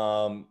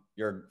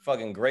 you're a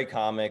fucking great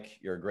comic.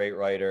 You're a great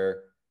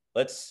writer.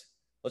 Let's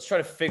try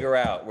to figure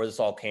out where this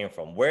all came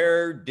from.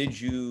 Where did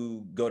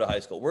you go to high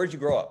school? Where did you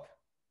grow up?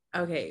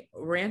 Okay,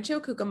 Rancho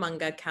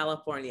Cucamonga,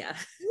 California.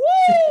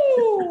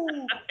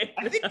 Woo!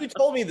 I think you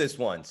told me this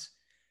once.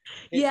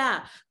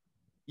 Yeah.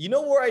 You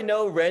know where I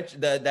know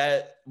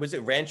that was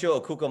it Rancho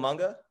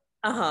Cucamonga?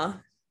 Uh-huh.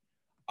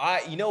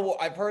 You know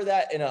what, I've heard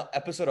that in an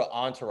episode of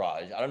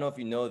Entourage. I don't know if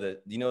you know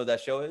that. Do you know what that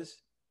show is?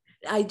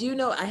 I do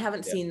know. I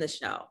haven't Yeah. seen the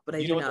show, but I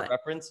You do know what know the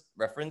it.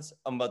 reference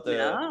about the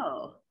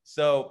No.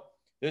 so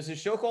there's a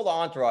show called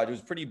Entourage. It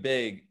was pretty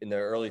big in the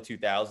early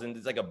 2000s.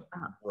 It's like a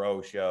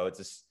bro show. It's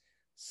a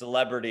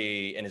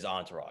celebrity and his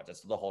entourage.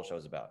 That's what the whole show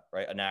is about,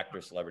 right? An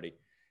actor, celebrity.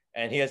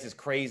 And he has this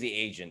crazy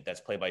agent that's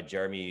played by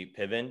Jeremy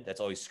Piven that's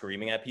always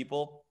screaming at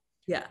people.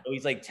 Yeah. So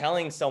he's like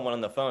telling someone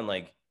on the phone,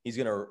 like he's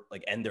going to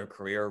like end their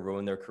career,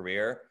 ruin their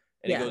career.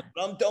 And he goes,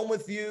 I'm done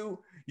with you.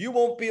 You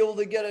won't be able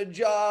to get a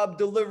job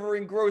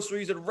delivering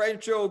groceries at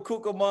Rancho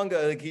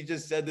Cucamonga. Like he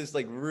just said this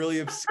like really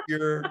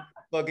obscure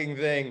fucking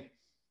thing.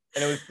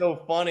 And it was so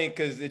funny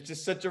because it's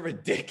just such a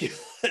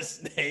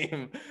ridiculous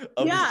name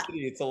of the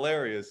city. It's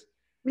hilarious.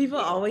 People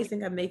always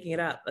think I'm making it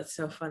up. That's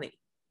so funny.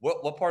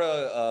 What part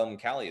of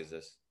Cali is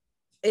this?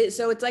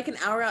 So it's like an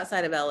hour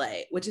outside of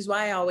LA, which is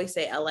why I always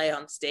say LA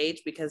on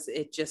stage because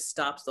it just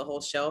stops the whole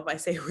show if I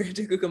say we're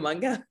to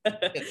Cucamonga.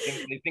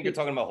 They think you're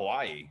talking about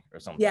Hawaii or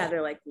something. Yeah,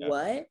 they're like,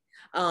 what?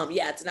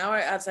 Yeah, it's an hour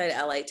outside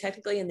of LA,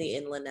 technically in the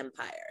Inland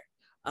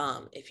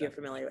Empire. If you're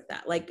familiar with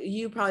that. Like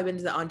you've probably been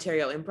to the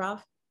Ontario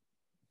Improv.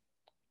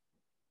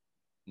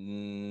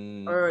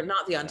 Or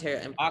not the Ontario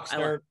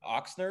Improv.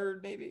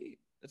 Oxnard, maybe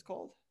it's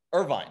called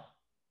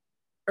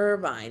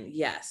Irvine,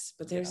 yes,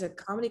 but there's a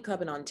comedy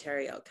club in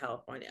Ontario,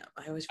 California.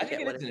 I always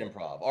forget what it's an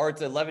improv, or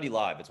it's a Levity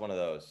Live. It's one of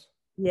those.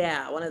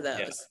 Yeah, one of those.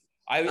 Yeah.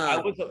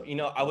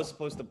 I was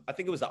supposed to. I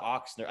think it was the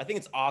Oxnard. I think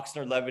it's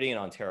Oxnard, Levity, and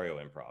Ontario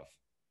Improv.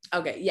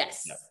 Okay.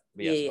 Yes.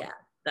 Yeah.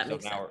 That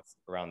makes sense.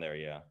 Around there,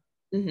 yeah.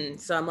 Mm-hmm.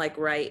 So I'm like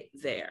right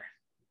there.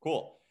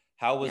 Cool.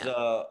 How was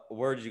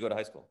where did you go to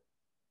high school?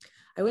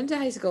 I went to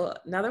high school.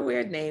 Another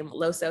weird name,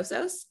 Los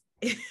Osos.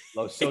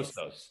 Los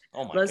Osos.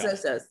 Oh my Los God.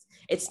 Osos.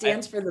 It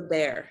stands for the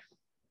bear.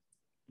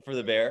 For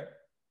the bear?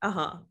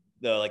 Uh-huh.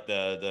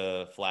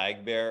 The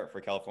flag bear for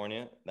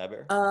California, that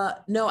bear?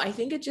 No, I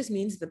think it just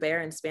means the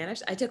bear in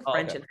Spanish. I took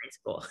French in high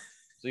school.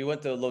 So you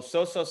went to Los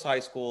Osos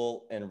High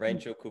School in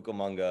Rancho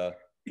Cucamonga,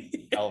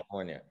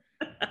 California.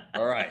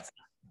 All right.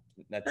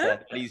 That's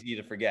not easy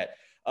to forget.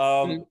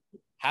 How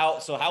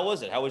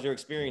was it? How was your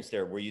experience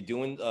there? Were you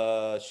doing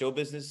show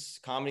business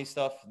comedy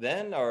stuff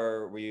then,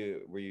 or were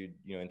you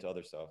into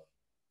other stuff?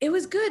 It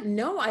was good.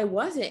 No, I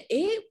wasn't.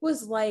 It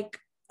was like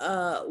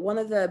one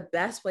of the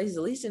best places,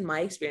 at least in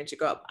my experience, to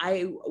grow up.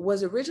 I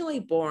was originally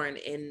born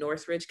in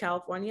Northridge,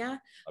 California,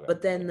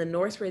 but then the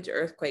Northridge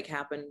earthquake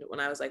happened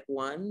when I was like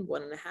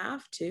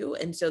 1.5, 2.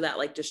 And so that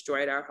like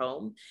destroyed our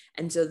home.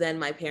 And so then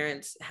my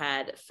parents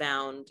had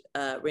found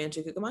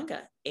Rancho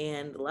Cucamonga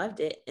and loved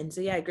it. And so,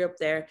 yeah, I grew up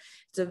there.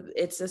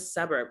 It's a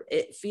suburb.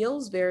 It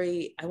feels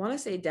very, I want to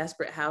say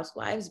Desperate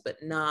Housewives, but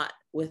not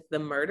with the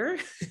murder.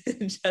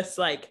 Just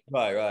like,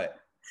 right.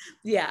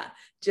 Yeah,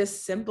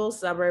 just simple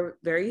suburb,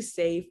 very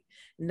safe,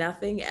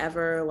 nothing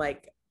ever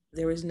like,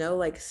 there was no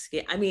like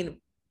I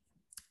mean,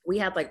 we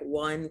had like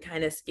one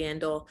kind of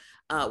scandal,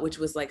 which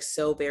was like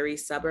so very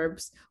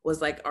suburbs,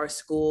 was like our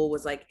school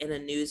was like in a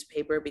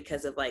newspaper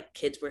because of like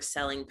kids were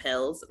selling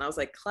pills. And I was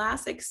like,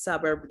 classic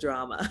suburb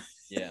drama.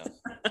 Yeah,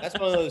 that's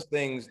one of those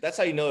things. That's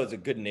how you know it's a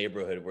good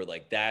neighborhood where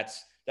like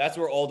that's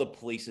where all the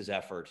police's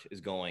effort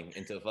is going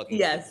into fucking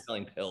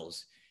selling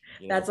pills.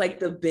 That's like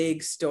the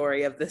big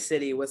story of the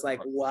city was like,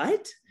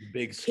 what?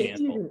 Big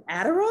scandal.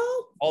 Adderall?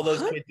 All those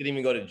kids didn't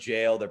even go to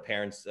jail. Their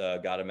parents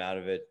got them out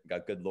of it,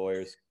 got good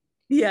lawyers.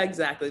 Yeah,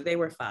 exactly. They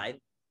were fine.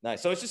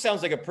 Nice. So it just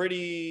sounds like a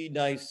pretty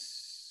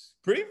nice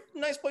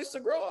place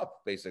to grow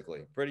up,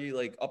 basically. Pretty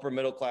like upper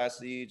middle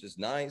classy, just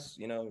nice,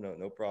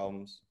 no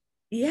problems.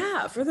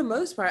 Yeah, for the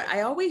most part.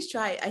 I always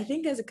try. I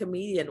think as a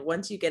comedian,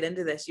 once you get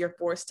into this, you're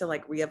forced to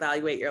like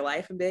reevaluate your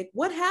life and be like,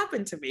 what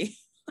happened to me?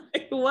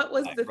 Like, what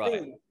was the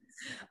thing?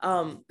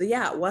 But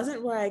yeah, it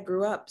wasn't where I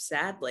grew up,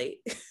 sadly.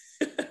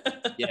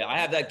 Yeah, I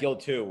have that guilt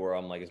too, where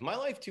I'm like, is my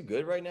life too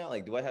good right now?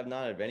 Like, do I have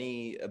not have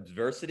any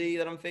adversity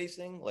that I'm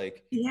facing?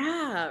 Like,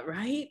 Yeah,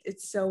 right.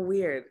 It's so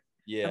weird. I'm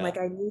yeah, like,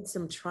 I need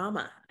some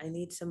trauma. I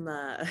need some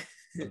or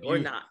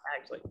abuse. not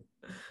actually.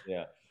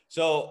 Yeah.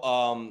 So,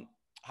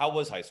 how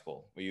was high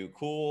school? Were you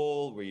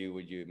cool? Would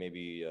you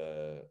maybe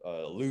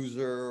a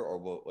loser or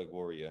what? Like,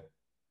 what were you?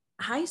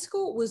 High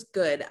school was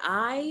good.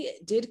 I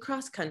did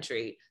cross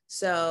country.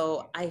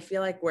 So I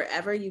feel like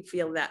wherever you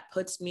feel that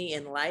puts me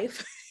in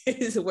life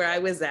is where I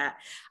was at.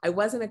 I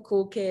wasn't a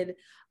cool kid.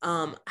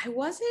 I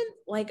wasn't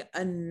like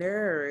a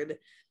nerd.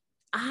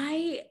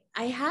 I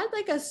had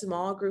like a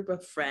small group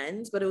of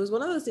friends, but it was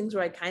one of those things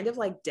where I kind of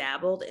like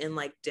dabbled in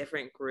like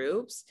different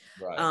groups.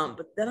 Right.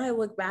 But then I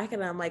look back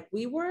and I'm like,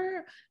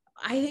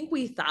 I think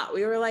we thought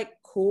we were like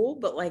cool,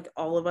 but like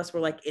all of us were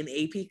like in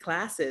AP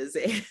classes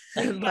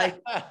and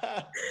like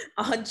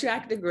on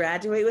track to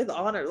graduate with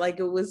honor. Like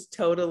it was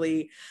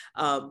totally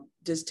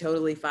just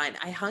totally fine.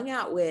 I hung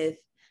out with,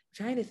 I'm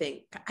trying to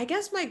think, I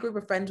guess my group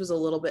of friends was a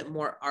little bit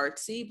more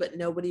artsy, but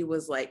nobody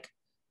was like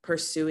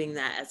pursuing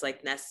that as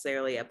like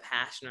necessarily a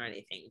passion or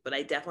anything. But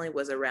I definitely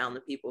was around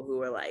the people who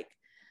were like,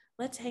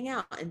 let's hang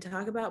out and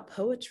talk about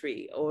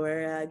poetry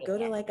or go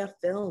to like a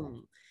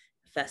film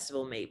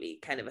festival, maybe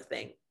kind of a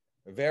thing.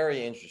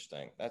 Very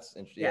interesting. That's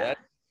interesting. Yeah, Yeah.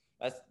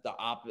 that's the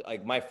opposite.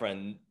 Like my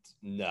friend,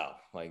 no,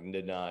 like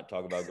did not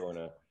talk about going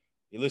to.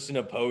 You listen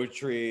to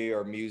poetry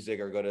or music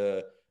or go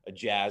to a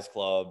jazz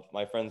club.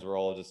 My friends were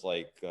all just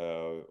like,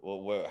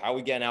 well, how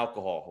we getting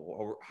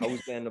alcohol?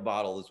 Who's getting the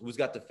bottles? Who's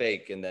got the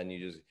fake? And then you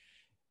just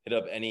hit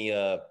up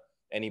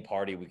any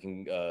party we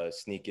can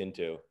sneak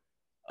into.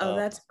 Oh, Um,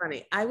 that's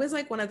funny. I was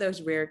like one of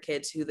those rare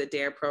kids who the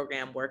DARE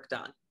program worked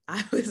on.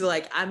 I was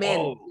like, I'm in.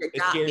 oh, You it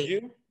got scares me.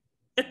 you?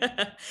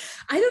 I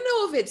don't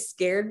know if it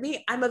scared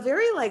me. I'm a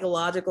very like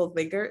logical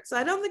thinker, so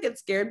I don't think it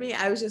scared me.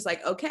 I was just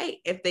like,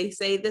 okay, if they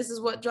say this is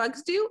what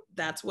drugs do,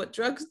 that's what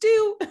drugs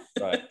do.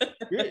 Right.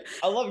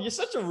 I love it. You're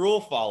such a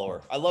rule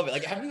follower. I love it.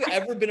 Like, have you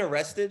ever been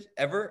arrested?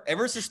 Ever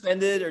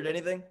suspended or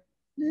anything?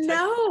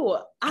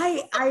 No,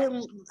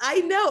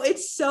 I know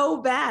it's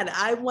so bad.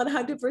 I'm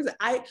 100%.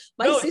 My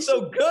No, it's sister,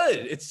 so good.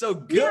 It's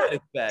so yeah, good.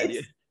 It's bad.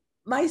 it's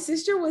my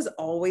sister was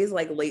always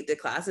like late to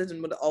classes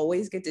and would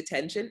always get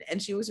detention.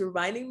 And she was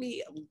reminding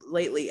me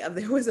lately of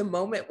there was a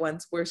moment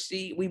once where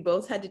we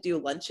both had to do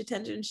lunch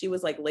detention. She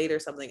was like late or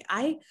something.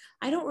 I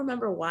don't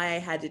remember why I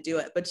had to do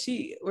it, but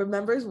she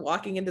remembers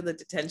walking into the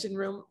detention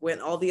room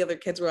when all the other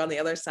kids were on the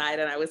other side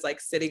and I was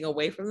like sitting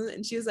away from them.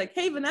 And she was like,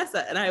 "Hey,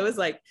 Vannessa," and I was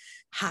like,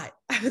 "Hi."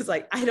 I was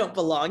like, "I don't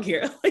belong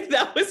here." Like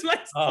that was my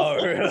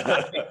Oh, really?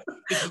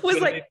 This is was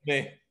beneath like,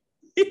 me.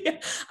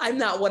 I'm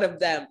not one of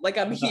them. Like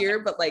I'm here,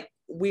 but like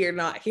we're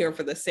not here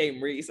for the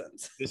same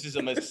reasons. This is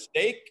a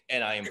mistake,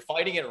 and I am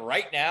fighting it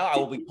right now. I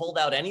will be pulled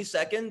out any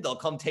second. They'll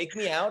come take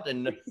me out,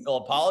 and they'll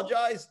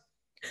apologize.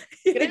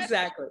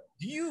 Exactly.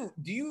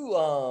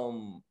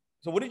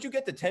 So what did you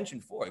get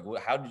detention for?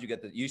 Like, how did you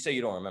get the? You say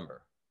you don't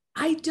remember.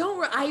 I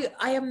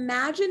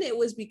imagine it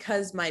was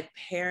because my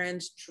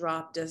parents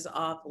dropped us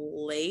off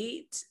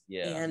late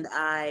Yeah. and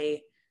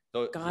I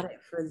So got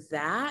it for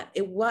that.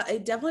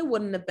 It definitely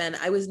wouldn't have been.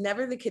 I was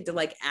never the kid to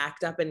like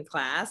act up in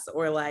class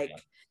or like,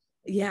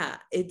 yeah. yeah,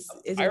 it's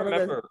I one of those.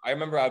 remember. I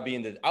remember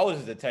I was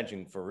in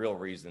detention for real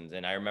reasons,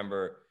 and I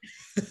remember,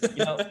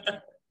 you know,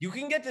 you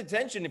can get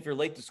detention if you're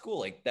late to school.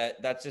 Like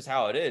that. That's just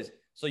how it is.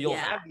 So you'll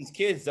Yeah. have these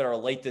kids that are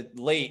like the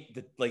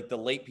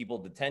late people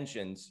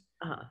detentions.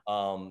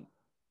 Uh-huh.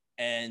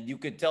 And you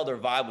could tell their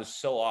vibe was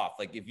so off.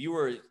 Like if you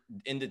were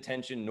in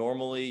detention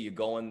normally, you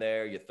go in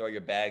there, you throw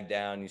your bag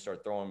down, you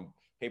start throwing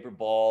paper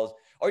balls,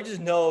 or you just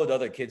know the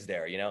other kids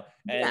there, you know.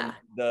 And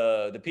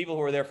Yeah. the people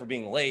who were there for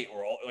being late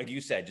were all, like you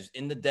said, just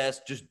in the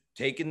desk, just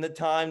taking the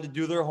time to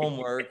do their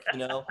homework, you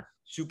know,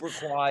 super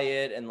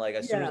quiet. And like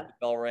as soon as Yeah. the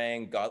bell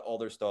rang, got all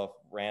their stuff,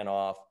 ran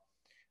off. Um,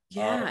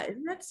 Yeah,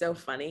 isn't that so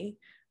funny?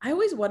 I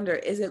always wonder,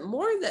 is it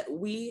more that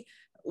we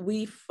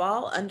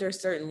fall under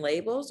certain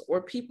labels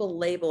or people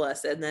label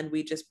us and then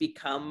we just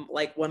become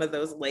like one of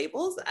those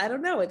labels? I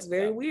don't know. It's yeah.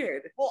 very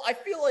weird. Well, I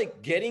feel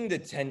like getting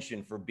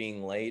detention for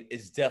being late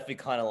is definitely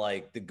kind of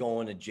like the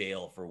going to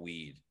jail for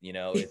weed. You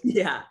know,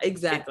 Yeah,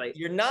 exactly.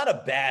 you're not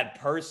a bad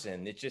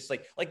person. It's just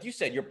like you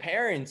said, your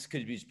parents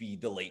could just be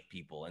the late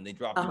people and they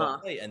drop you off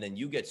Uh-huh. late and then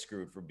you get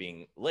screwed for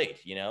being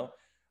late, you know?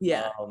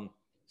 Yeah. Um,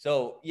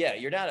 so yeah,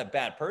 you're not a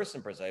bad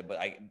person per se, but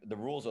the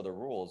rules are the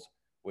rules,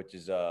 which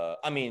is,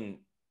 I mean,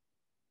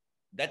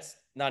 that's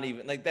not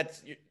even like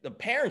the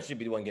parents should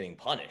be the one getting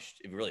punished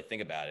if you really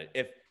think about it.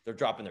 If they're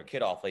dropping their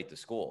kid off late to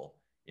school,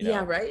 you Yeah,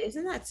 know? right.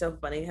 Isn't that so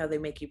funny how they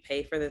make you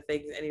pay for the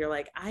things and you're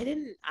like, I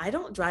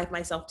don't drive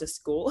myself to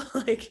school.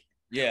 Like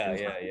Yeah, I'm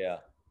yeah, fine. yeah.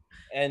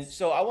 And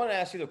so I want to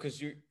ask you though,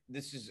 because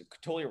this is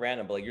totally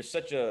random, but like you're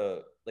such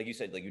a, like you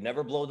said, like you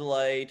never blow the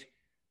light.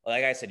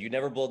 Like I said, you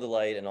never blow the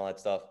light and all that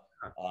stuff.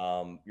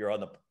 You're on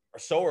the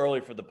so early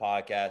for the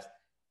podcast.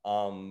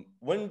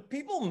 When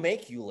people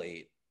make you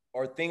late,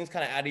 are things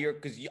kind of out of your,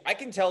 because I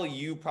can tell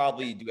you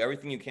probably do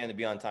everything you can to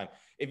be on time.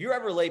 If you're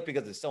ever late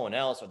because of someone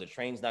else or the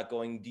train's not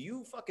going, do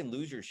you fucking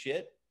lose your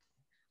shit?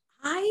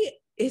 I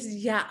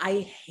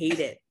hate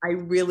it. I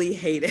really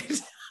hate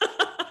it.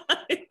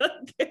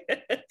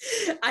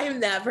 I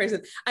am that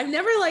person. I've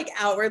never like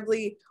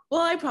outwardly,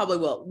 well, I probably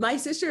will. My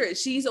sister,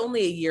 she's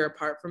only a year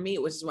apart from me,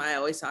 which is why I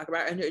always talk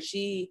about her. And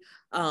she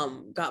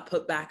got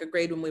put back a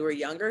grade when we were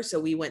younger. So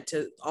we went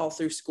to all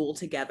through school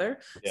together.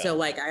 Yeah. So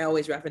like I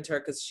always reference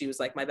her because she was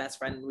like my best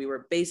friend. We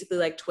were basically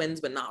like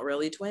twins, but not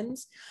really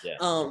twins. Yeah.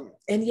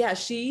 And yeah,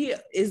 she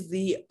is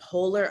the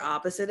polar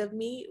opposite of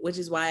me, which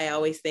is why I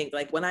always think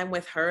like when I'm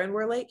with her and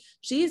we're late,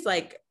 she's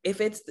like, if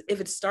it's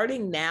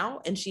starting now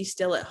and she's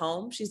still at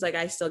home, she's like,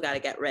 I still got to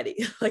get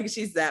ready. Like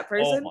she's that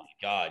person. Oh my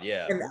God.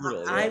 Yeah. And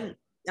Literally,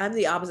 I'm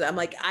the opposite. I'm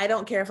like, I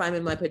don't care if I'm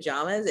in my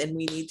pajamas and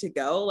we need to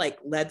go, like,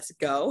 let's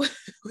go.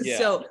 Yeah.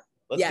 So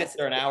let's get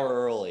there an hour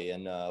early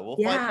and we'll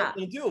find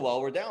something to do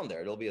while we're down there.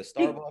 It'll be a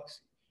Starbucks.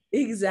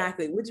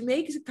 Exactly. Which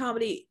makes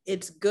comedy,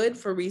 it's good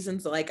for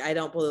reasons like I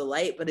don't pull the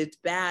light, but it's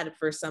bad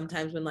for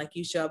sometimes when like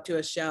you show up to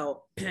a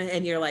show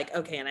and you're like,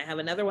 okay, and I have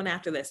another one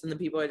after this. And the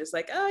people are just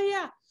like, oh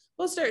yeah,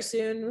 we'll start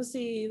soon. We'll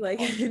see. Like,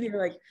 and you're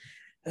like,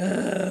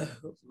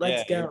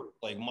 let's go.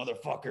 Like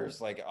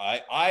motherfuckers. Like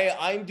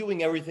I'm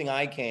doing everything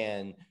I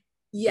can.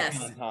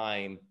 Yes. On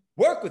time.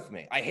 Work with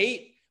me. I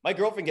hate, my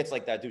girlfriend gets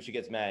like that, dude. She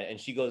gets mad and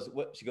she goes,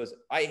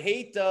 I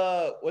hate,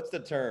 what's the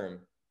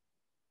term?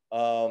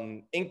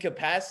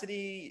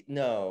 Incapacity.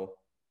 No.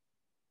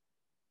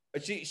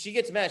 But she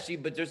gets mad.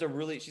 But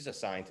she's a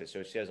scientist.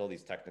 So she has all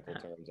these technical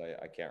terms.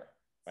 I can't,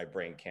 my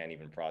brain can't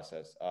even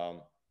process. I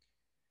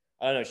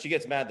don't know. She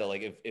gets mad though.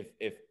 Like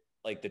if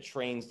like the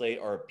train's late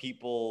or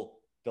people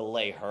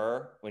delay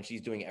her when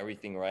she's doing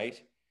everything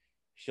right,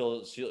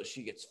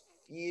 she gets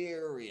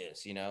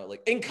furious, you know,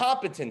 like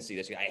incompetency.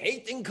 I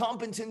hate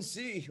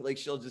incompetency. Like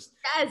she'll just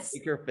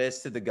take her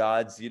fist to the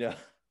gods, you know.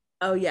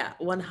 Oh yeah,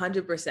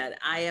 100%.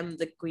 I am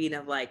the queen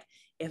of like,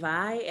 if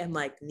I am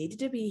like needed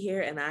to be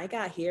here and I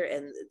got here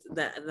and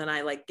then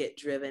I like get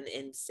driven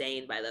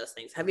insane by those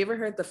things. Have you ever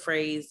heard the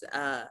phrase,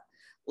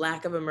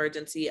 lack of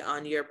emergency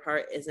on your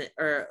part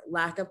or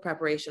lack of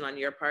preparation on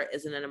your part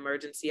isn't an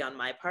emergency on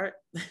my part?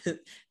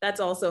 That's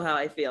also how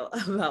I feel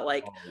about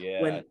like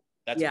when.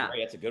 That's great.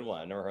 That's a good one.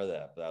 I never heard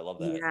that, but I love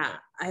that. Yeah.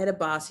 I had a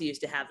boss who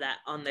used to have that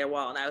on their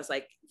wall. And I was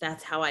like,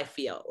 that's how I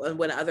feel. And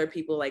when other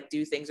people like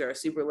do things or are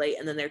super late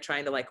and then they're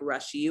trying to like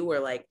rush you or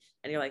like,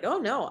 and you're like, oh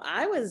no,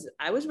 I was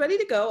ready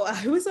to go.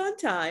 I was on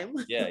time.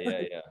 Yeah.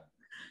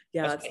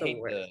 Yeah. That's the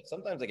worst.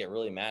 Sometimes I get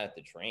really mad at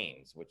the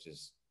trains, which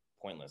is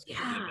pointless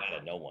because I get mad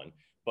at no one.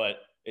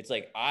 But it's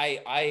like,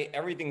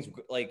 everything's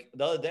like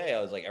the other day,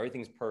 I was like,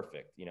 everything's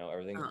perfect. You know,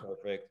 everything's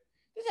perfect.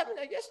 This happened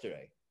like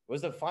yesterday.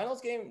 Was the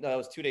finals game? No, that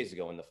was 2 days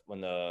ago when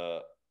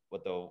the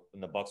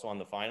Bucks won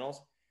the finals.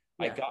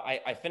 Yeah.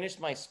 I finished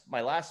my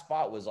last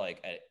spot was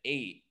like at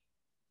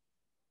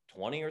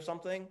 8:20 or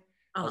something.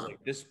 I was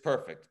like, this is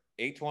perfect.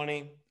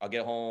 8:20. I'll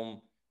get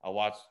home. I'll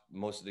watch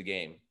most of the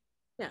game.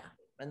 Yeah.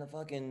 And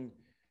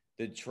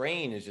the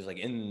train is just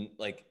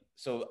like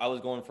so I was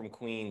going from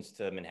Queens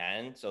to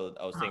Manhattan. So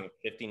I was taking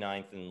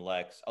 59th and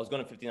Lex. I was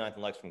going to 59th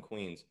and Lex from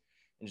Queens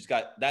and just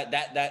got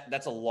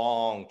that's a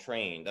long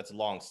train. That's a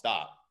long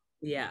stop.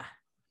 Yeah.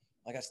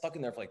 I got stuck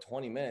in there for like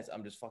 20 minutes.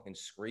 I'm just fucking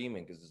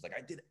screaming because it's like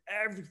I did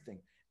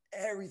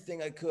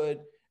everything I could.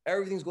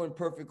 Everything's going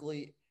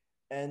perfectly.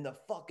 And the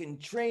fucking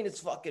train is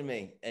fucking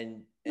me.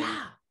 And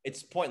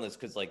it's pointless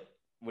because like,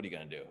 what are you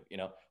going to do? You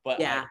know? But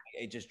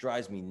it just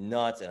drives me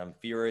nuts and I'm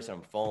furious and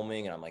I'm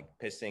foaming and I'm like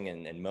pissing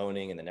and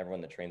moaning. And then everyone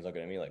in the train's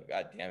looking at me like,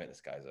 God damn it, this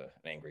guy's an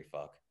angry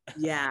fuck.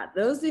 Yeah,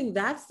 those things,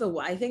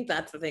 I think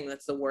that's the thing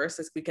that's the worst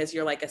is because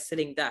you're like a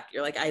sitting duck.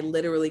 You're like, I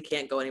literally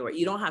can't go anywhere.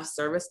 You don't have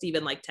service to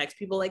even like text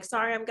people like,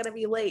 sorry, I'm going to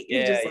be late.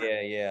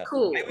 Yeah.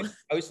 Cool. I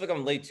always feel like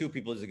I'm late too.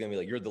 People are just going to be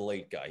like, you're the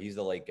late guy. He's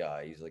the late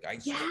guy. He's like, I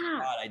swear to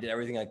God, I did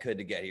everything I could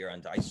to get here on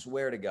time. I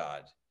swear to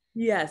God.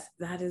 Yes,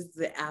 that is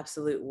the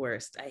absolute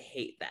worst. I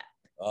hate that.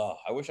 Oh,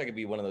 I wish I could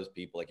be one of those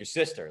people. Like your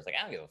sister is like,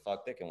 I don't give a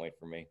fuck. They can wait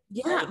for me.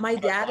 Yeah, my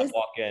dad is.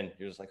 Walk in.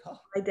 You're just like, oh.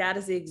 My dad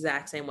is the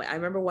exact same way. I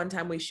remember one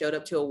time we showed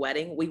up to a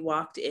wedding. We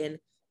walked in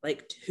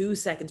like 2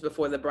 seconds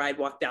before the bride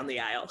walked down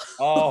the aisle.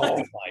 Oh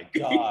my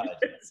God.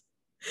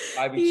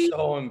 I'd be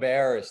so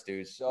embarrassed,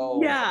 dude.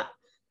 Yeah.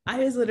 I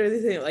was literally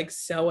thinking, like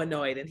so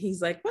annoyed. And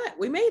he's like, what?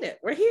 We made it.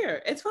 We're here.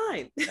 It's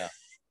fine. Yeah.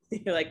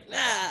 You're like,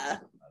 nah.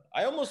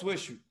 I almost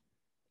wish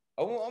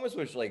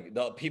like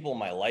the people in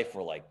my life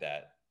were like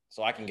that.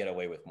 So I can get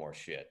away with more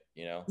shit,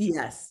 you know?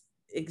 Yes,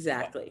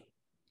 exactly.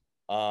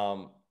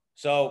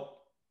 So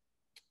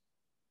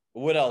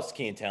what else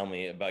can you tell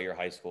me about your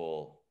high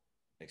school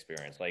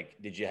experience? Like,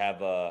 did you have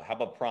how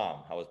about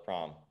prom? How was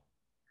prom?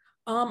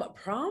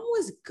 Prom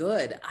was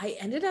good. I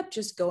ended up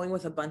just going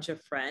with a bunch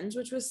of friends,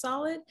 which was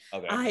solid.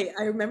 Okay.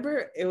 I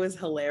remember it was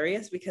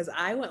hilarious because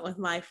I went with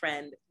my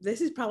friend.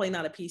 This is probably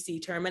not a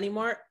PC term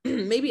anymore.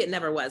 Maybe it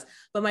never was,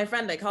 but my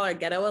friend, I call her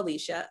Ghetto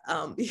Alicia,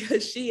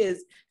 because she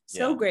is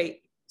so great.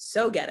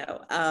 So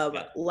ghetto.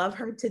 Love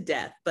her to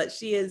death, but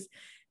she is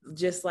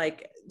just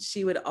like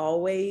she would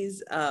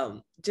always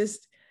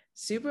just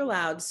super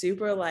loud,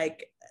 super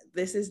like,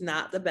 this is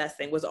not the best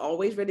thing, was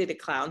always ready to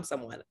clown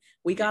someone.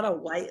 We got a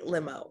white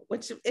limo,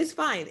 which is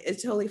fine.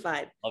 It's totally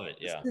fine. Love it.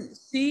 Yeah.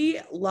 She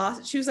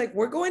was like,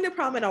 we're going to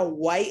prom in a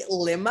white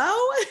limo.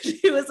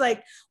 She was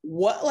like,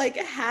 what, like,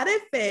 had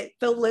it fit?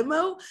 The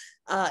limo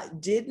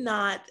did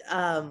not,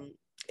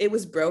 it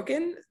was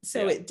broken.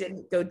 So it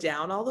didn't go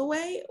down all the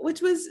way,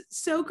 which was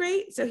so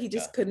great. So he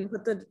just couldn't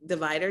put the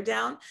divider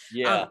down.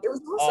 Yeah. It was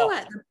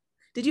also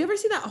did you ever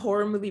see that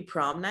horror movie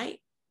Prom Night?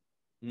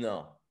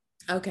 No.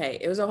 Okay,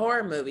 it was a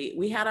horror movie.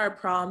 We had our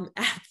prom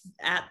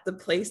at the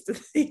place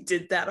that they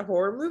did that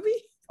horror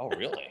movie. Oh,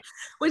 really?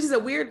 Which is a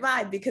weird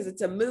vibe because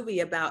it's a movie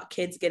about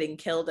kids getting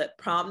killed at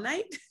prom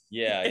night.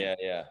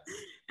 Yeah.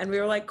 And we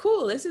were like,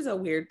 cool, this is a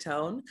weird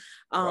tone.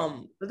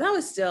 But that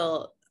was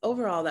still,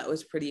 overall, that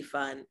was pretty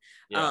fun.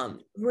 Yeah.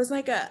 It was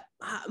like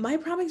my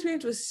prom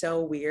experience was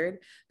so weird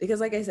because,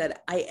 like I said,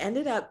 I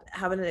ended up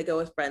having to go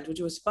with friends, which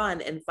was fun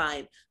and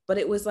fine. But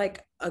it was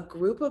like a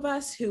group of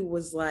us who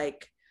was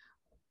like,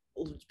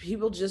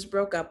 people just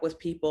broke up with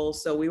people,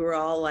 so we were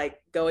all like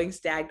going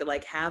stag to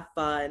like have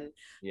fun.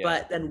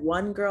 But then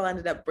one girl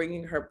ended up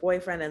bringing her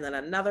boyfriend, and then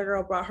another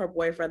girl brought her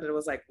boyfriend, and it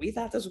was like, we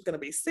thought this was going to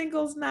be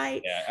singles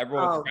night.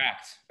 Everyone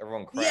cracked.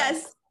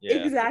 Yes,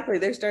 exactly.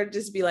 There started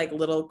to be like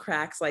little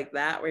cracks like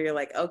that where you're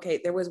like,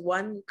 okay. There was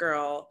one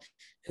girl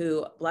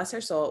who, bless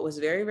her soul, was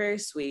very, very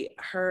sweet.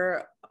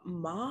 Her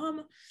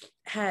mom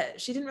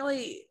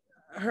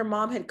her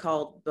mom had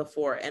called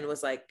before and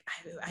was like,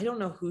 I don't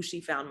know who she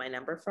found my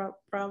number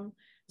from.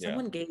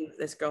 Someone gave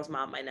this girl's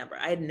mom my number.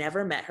 I had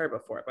never met her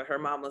before, but her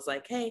mom was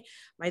like, hey,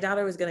 my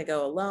daughter was going to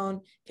go alone.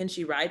 Can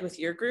she ride with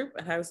your group?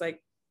 And I was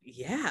like,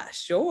 yeah,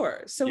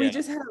 sure. So we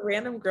just had a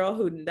random girl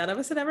who none of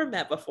us had ever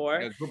met before.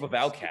 A group of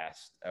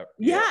outcasts.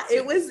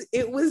 It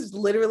was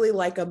literally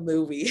like a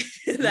movie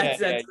in that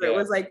sense. It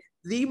was like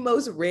the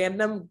most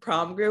random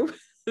prom group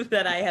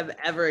that I have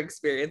ever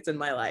experienced in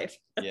my life.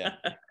 Yeah.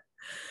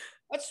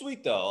 That's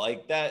sweet though,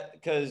 like that,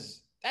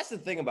 because that's the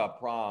thing about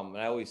prom, and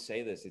I always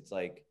say this, it's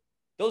like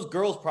those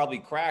girls probably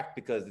cracked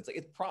because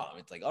it's prom.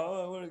 It's like,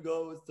 oh, I want to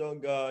go with some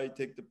guy,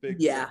 take the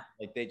picture. Yeah.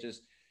 Like they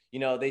just,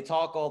 they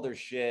talk all their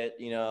shit,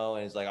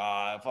 and it's like,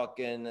 I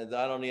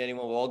don't need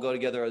anyone. We'll all go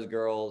together as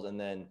girls. And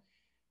then,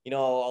 a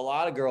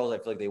lot of girls, I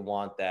feel like they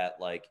want that,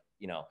 like,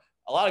 a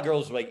lot of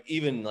girls, like,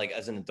 even like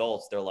as an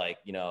adults, they're like,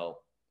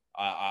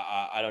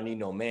 I don't need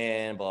no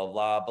man, blah, blah,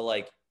 blah. But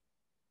like,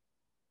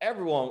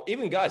 everyone,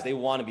 even guys, they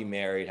want to be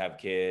married, have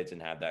kids,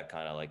 and have that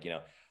kind of like, a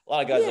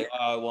lot of guys like,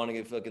 oh, I want to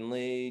get fucking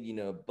laid,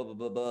 blah, blah,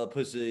 blah, blah,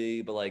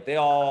 pussy. But like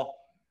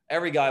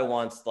every guy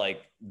wants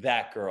like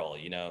that girl,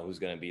 who's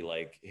going to be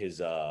like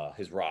his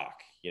rock,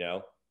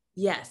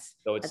 Yes.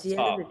 So it's at the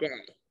tough. end of the day.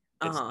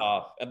 It's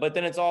tough. But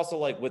then it's also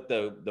like with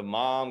the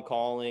mom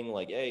calling,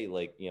 like, hey,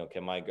 like,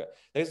 can my go?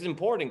 It's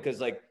important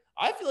because like,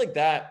 I feel like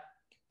that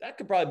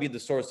could probably be the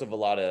source of a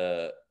lot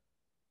of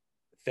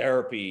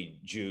therapy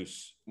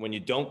juice when you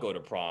don't go to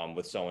prom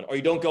with someone, or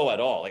you don't go at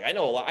all. Like I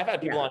know a lot, I've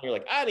had people on here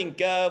like, I didn't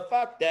go,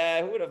 fuck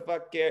that, who the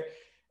fuck care?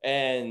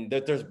 And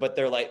but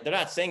they're like, they're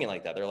not saying it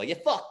like that. They're like, yeah,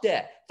 fuck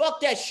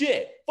that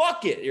shit,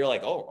 fuck it. You're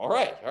like, oh, all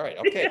right,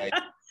 okay.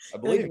 I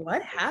believe like,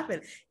 what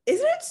happened?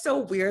 Isn't it so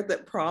weird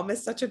that prom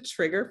is such a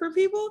trigger for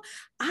people?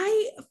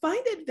 I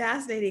find it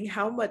fascinating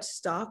how much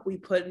stock we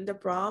put into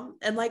prom.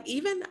 And like,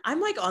 even I'm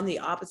like on the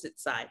opposite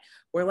side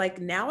where like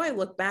now I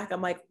look back,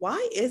 I'm like,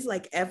 why is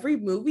like every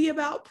movie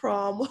about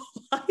prom?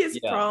 Why is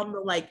prom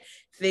the like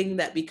thing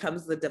that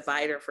becomes the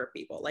divider for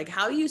people? Like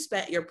how you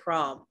spent your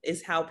prom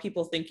is how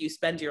people think you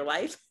spend your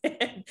life.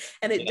 And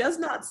it does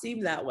not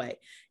seem that way.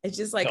 It's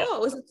just like, oh,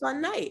 it was a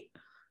fun night.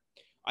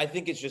 I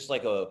think it's just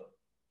like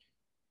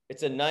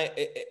it's a night.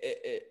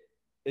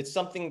 It's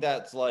something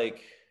that's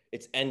like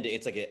it's ending.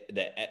 It's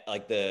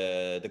like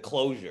the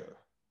closure,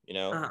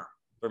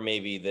 for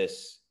maybe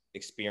this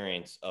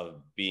experience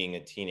of being a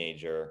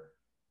teenager,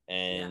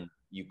 and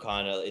you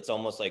kind of. It's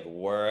almost like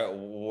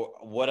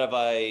what have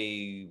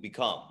I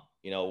become?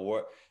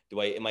 What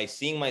am I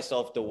seeing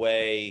myself the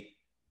way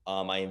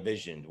I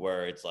envisioned?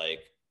 Where it's like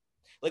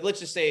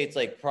let's just say it's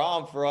like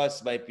prom for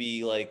us might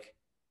be like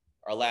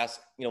our last,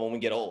 when we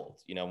get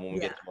old, when we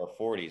get to our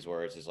 40s,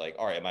 where it's just like,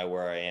 all right, am I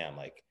where I am?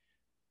 Like,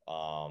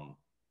 I'm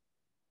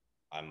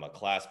a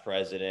class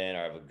president, or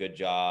I have a good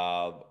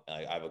job,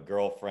 I have a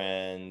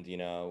girlfriend,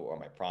 or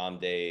my prom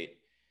date.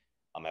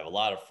 I have a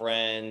lot of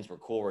friends. We're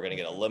cool. We're going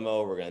to get a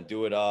limo. We're going to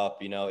do it up.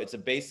 It's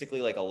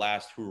basically like a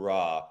last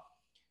hurrah.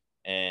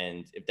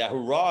 And if that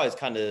hurrah is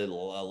kind of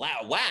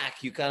whack,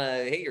 you kind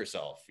of hate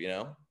yourself,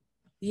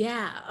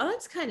 Yeah. Oh,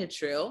 that's kind of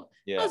true.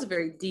 Yeah. That was a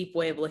very deep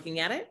way of looking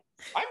at it.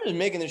 I'm just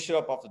making this shit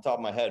up off the top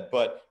of my head,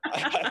 but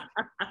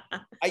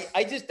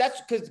I just,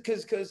 that's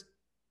because,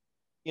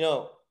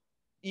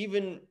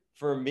 even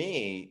for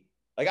me,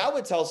 like I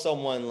would tell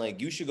someone like,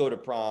 you should go to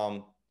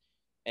prom.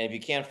 And if you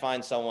can't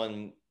find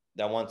someone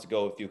that wants to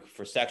go with you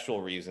for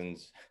sexual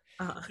reasons,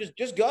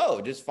 just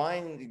go,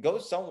 go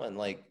with someone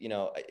like,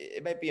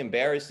 it might be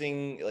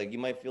embarrassing. Like you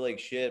might feel like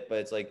shit, but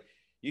it's like,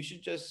 you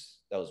should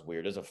that was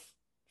weird. There's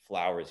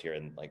flowers here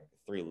and like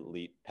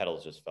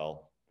petals just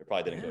fell. They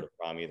probably didn't go to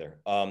prom either.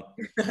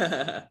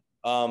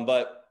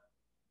 But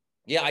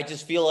yeah, I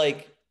just feel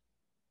like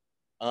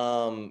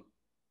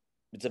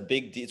it's a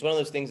big deal. It's one of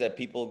those things that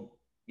people,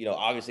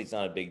 obviously it's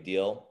not a big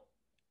deal,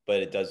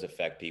 but it does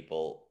affect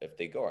people if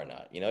they go or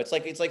not. It's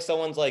like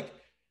someone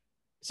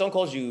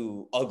calls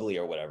you ugly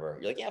or whatever.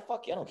 You're like, yeah,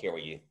 fuck you. I don't care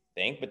what you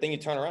think. But then you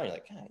turn around, you're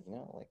like, like,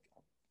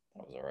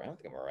 that was all right. I don't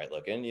think I'm all right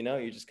looking.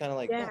 You're just kind of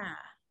like,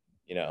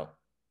 yeah,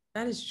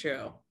 that is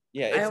true.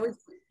 Yeah.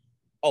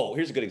 Oh,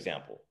 here's a good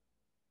example.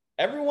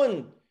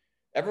 Everyone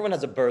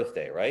has a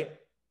birthday, right?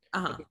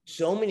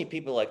 So many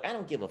people are like, I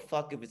don't give a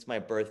fuck if it's my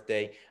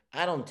birthday.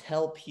 I don't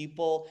tell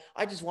people.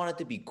 I just want it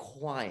to be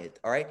quiet.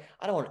 All right.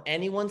 I don't want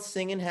anyone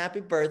singing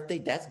happy birthday.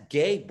 That's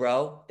gay,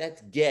 bro.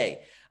 That's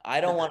gay. I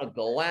don't want to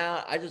go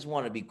out. I just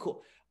want to be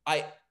cool.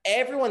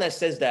 Everyone that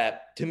says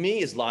that to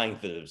me is lying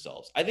to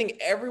themselves. I think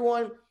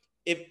everyone,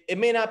 if it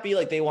may not be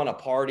like they want to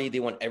party, they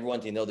want everyone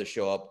to know to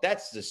show up.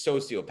 That's the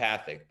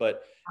sociopathic,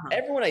 but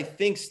everyone I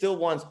think still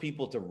wants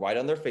people to write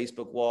on their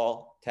Facebook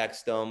wall,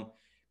 text them.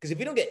 Because if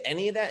you don't get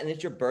any of that and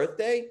it's your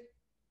birthday,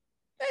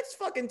 that's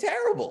fucking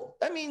terrible.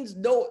 That means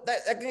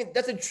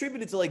that's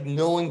attributed to like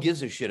no one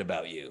gives a shit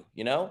about you,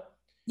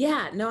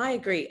 Yeah, no, I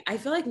agree. I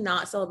feel like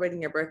not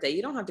celebrating your birthday,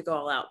 you don't have to go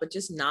all out, but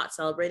just not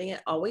celebrating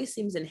it always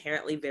seems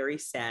inherently very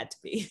sad to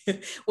me.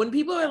 When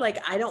people are like,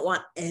 I don't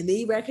want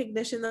any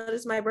recognition that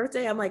it's my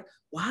birthday, I'm like,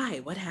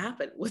 why? What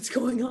happened? What's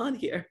going on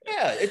here?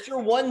 Yeah, it's your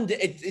one day.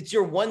 It's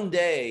your one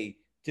day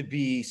to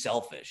be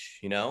selfish,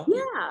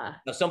 Yeah.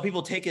 Now, some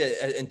people take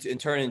it and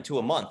turn it into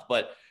a month,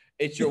 but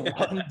it's your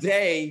one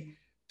day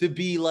to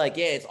be like,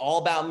 yeah, it's all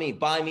about me.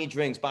 Buy me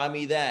drinks, buy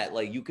me that.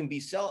 Like you can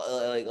be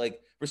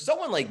like for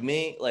someone like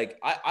me, like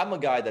I'm a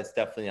guy that's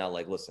definitely not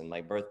like, listen, my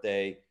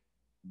birthday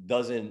I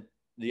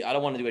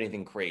don't want to do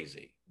anything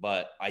crazy,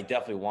 but I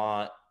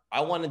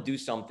want to do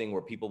something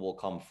where people will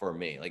come for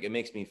me. Like it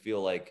makes me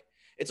feel like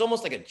it's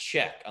almost like a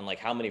check on like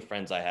how many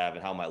friends I have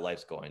and how my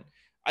life's going.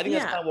 I think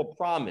that's kind of what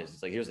prom is.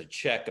 It's like, here's a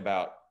check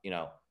about,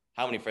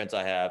 how many friends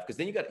I have. Cause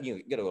then you got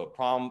to go to a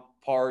prom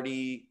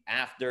party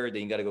after,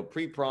 then you got to go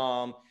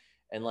pre-prom.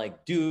 And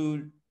like,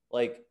 dude,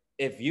 like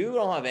if you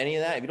don't have any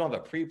of that, if you don't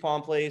have a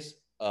pre-prom place,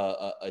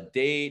 a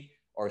date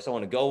or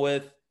someone to go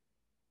with,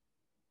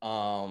 you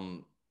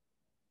don't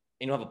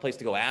have a place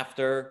to go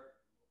after.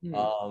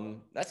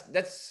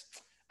 That's,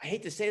 I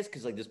hate to say this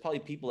because like there's probably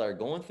people that are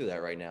going through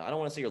that right now. I don't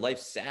want to say your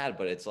life's sad,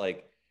 but it's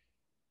like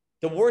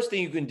the worst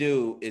thing you can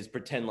do is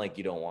pretend like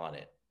you don't want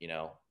it,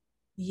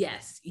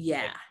 Yes.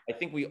 Yeah. Like, I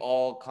think we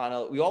all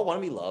want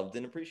to be loved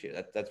and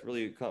appreciated. That's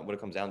really what it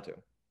comes down to.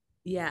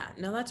 Yeah.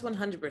 No, that's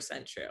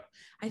 100% true.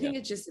 I think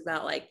it's just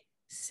about like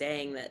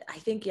saying that. I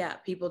think,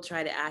 people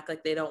try to act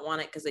like they don't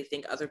want it because they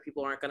think other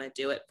people aren't going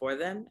to do it for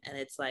them. And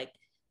it's like,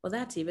 well,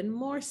 that's even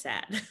more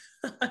sad.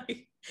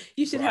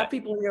 You should have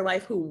people in your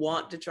life who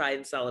want to try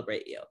and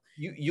celebrate you.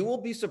 You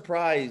will be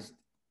surprised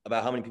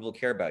about how many people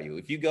care about you.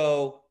 If you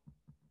go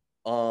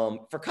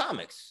for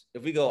comics,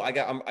 if we go, I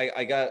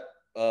got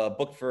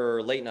booked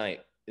for late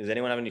night. Does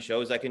anyone have any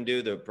shows I can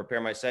do to prepare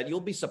my set?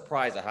 You'll be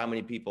surprised at how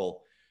many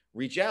people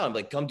reach out and be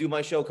like, come to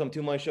my show,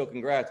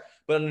 congrats.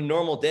 But on a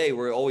normal day,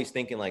 we're always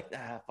thinking like,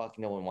 fuck,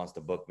 no one wants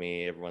to book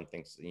me. Everyone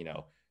thinks,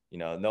 no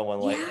one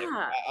like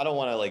I don't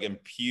want to like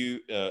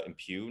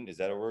impugn, is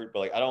that a word? But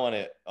like I don't want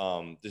to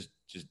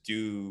just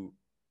do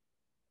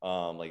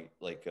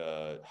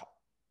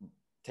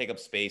take up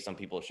space on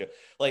people's show.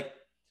 Like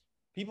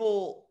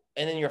people,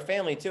 and then your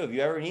family too. If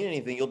you ever need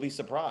anything, you'll be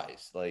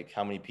surprised like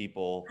how many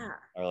people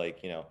are like,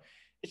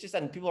 it's just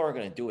that people aren't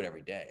going to do it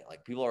every day.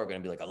 Like people are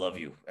going to be like, I love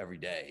you every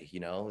day,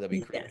 that'd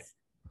be crazy. Yes.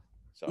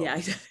 So yeah,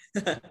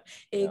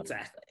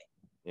 exactly.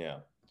 Yeah.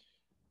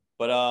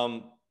 But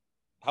how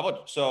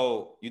about,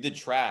 so you did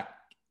track.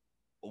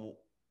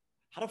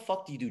 How the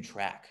fuck do you do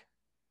track?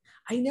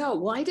 I know.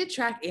 Well, I did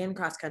track and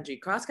cross country.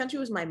 Cross country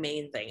was my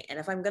main thing. And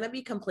if I'm going to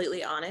be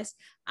completely honest,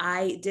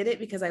 I did it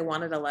because I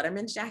wanted a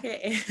Letterman's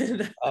jacket.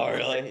 And oh,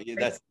 really?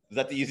 Is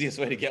that the easiest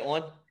way to get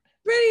one?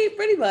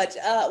 Pretty much.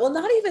 Well,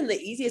 not even the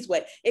easiest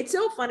way. It's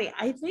so funny.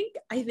 I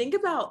think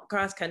about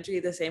cross country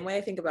the same way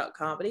I think about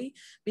comedy,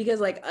 because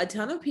like a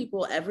ton of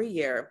people every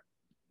year,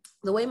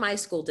 the way my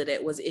school did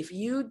it was if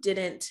you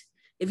did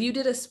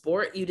a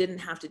sport, you didn't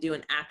have to do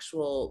an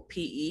actual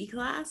PE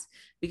class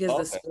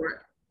because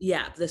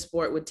the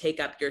sport would take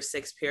up your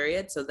 6th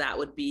period. So that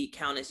would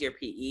count as your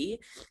PE.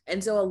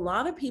 And so a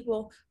lot of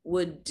people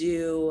would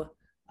do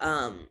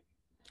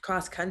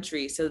cross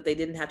country so that they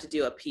didn't have to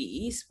do a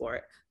PE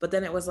sport. But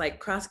then it was like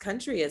cross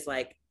country is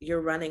like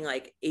you're running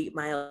like 8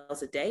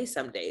 miles a day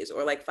some days,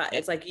 or like 5.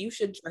 It's like you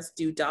should just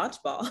do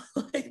dodgeball.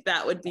 Like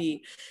that would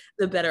be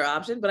the better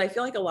option. But I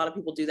feel like a lot of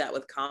people do that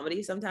with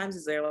comedy sometimes,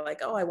 is they're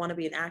like, oh, I want to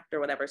be an actor or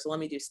whatever, so let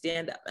me do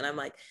stand-up. And I'm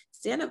like,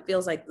 stand-up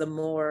feels like the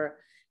more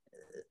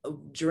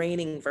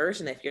draining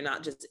version if you're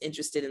not just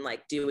interested in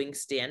like doing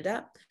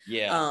stand-up.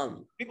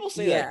 People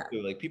say that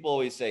too. Like people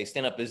always say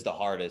stand-up is the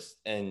hardest,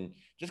 and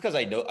just because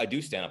I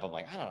do stand-up, I'm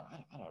like, I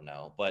don't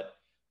know. But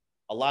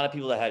a lot of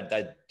people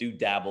that do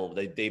dabble,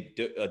 they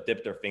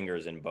dip their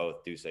fingers in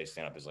both, do say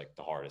stand-up is like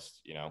the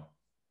hardest,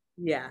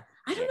 Yeah.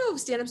 I don't know if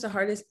stand-up's the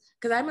hardest,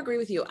 because I'm agree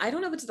with you. I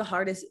don't know if it's the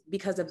hardest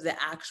because of the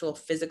actual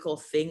physical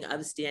thing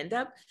of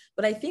stand-up,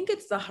 but I think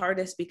it's the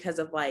hardest because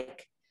of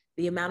like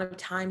the amount of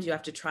times you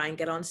have to try and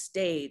get on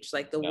stage,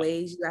 like the Yeah.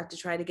 ways you have to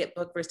try to get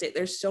booked for stage.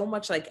 There's so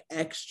much like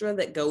extra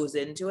that goes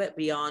into it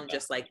beyond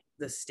just like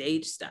the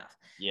stage stuff.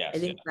 Yes. I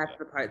think that's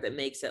the part that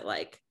makes it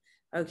like,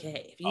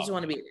 okay, if you just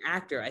want to be an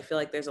actor, I feel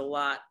like there's a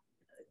lot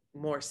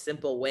more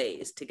simple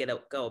ways to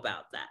go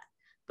about that.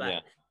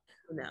 But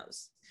who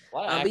knows?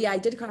 But yeah, I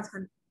did cross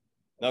country.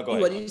 No, go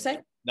ahead. What did you say?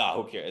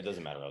 No, who cares? It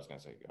doesn't matter what I was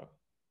gonna say. Go.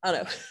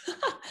 Oh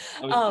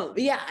no.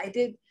 But yeah, I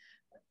did.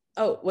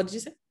 Oh, what did you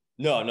say?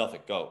 No,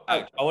 nothing. Go.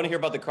 I want to hear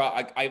about the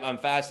cross. I'm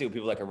fascinated with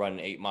people that can run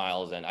 8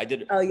 miles, and I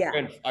did. Oh yeah.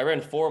 I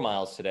ran 4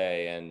 miles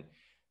today, and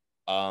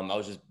I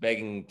was just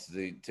begging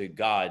to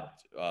God.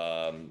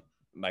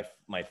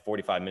 My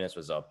 45 minutes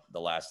was up.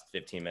 The last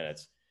 15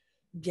 minutes.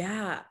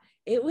 Yeah,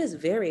 it was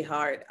very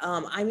hard.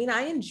 I mean,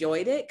 I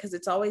enjoyed it because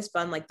it's always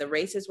fun. Like the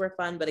races were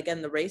fun, but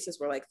again, the races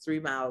were like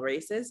 3-mile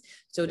races.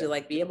 So to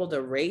like be able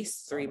to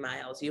race 3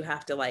 miles, you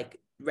have to like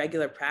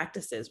regular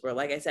practices where,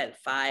 like I said,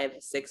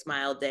 5-6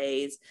 mile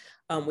days.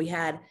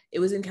 It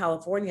was in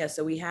California.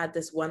 So we had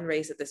this one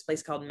race at this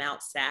place called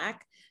Mount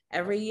Sac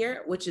every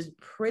year, which is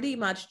pretty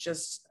much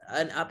just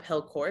an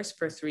uphill course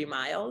for 3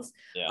 miles.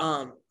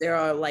 There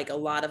are like a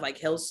lot of like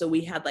hills. So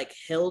we had like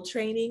hill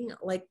training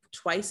like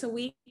twice a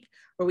week,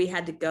 where we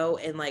had to go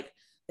and like,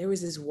 there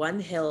was this one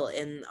hill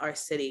in our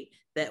city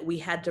that we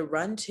had to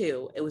run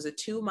to. It was a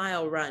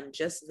 2-mile run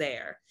just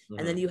there. Mm-hmm.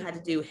 And then you had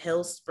to do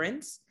hill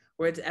sprints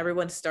where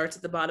everyone starts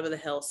at the bottom of the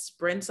hill,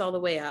 sprints all the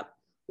way up,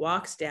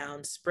 walks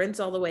down, sprints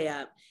all the way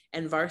up.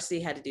 And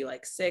varsity had to do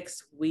like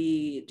 6.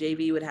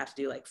 JV would have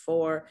to do like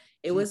 4.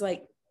 It was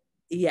like,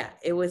 yeah,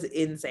 it was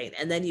insane.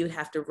 And then you'd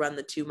have to run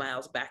the 2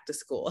 miles back to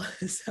school.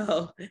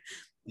 So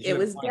it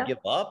was give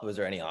up. Was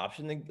there any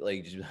option to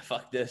like just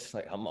fuck this?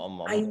 Like I'm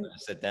gonna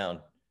sit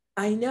down.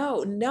 I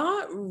know,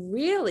 not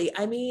really.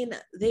 I mean,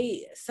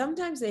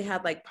 sometimes they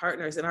had like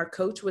partners, and our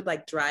coach would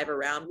like drive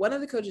around. One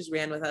of the coaches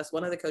ran with us.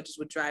 One of the coaches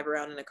would drive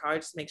around in a car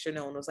just to make sure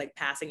no one was like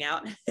passing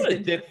out. What a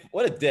dick!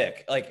 What a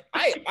dick! Like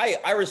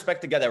I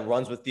respect the guy that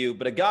runs with you,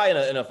 but a guy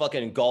in a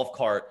fucking golf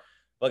cart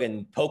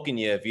fucking poking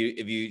you if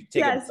you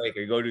take a break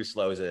or you go too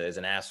slow is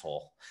an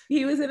asshole.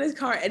 He was in his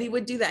car and he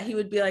would do that. He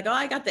would be like, "Oh,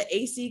 I got the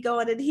AC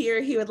going in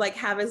here." He would like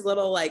have his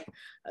little like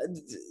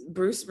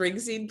Bruce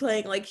Springsteen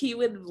playing. Like he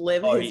would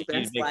live his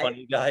best he'd make life. Fun of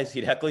you guys.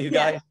 He'd heckle you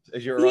guys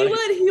as you're running.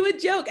 He would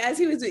joke as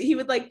he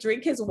would like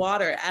drink his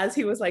water as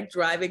he was like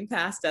driving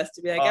past us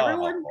to be like,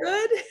 "Everyone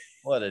good?"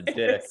 What a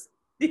dick!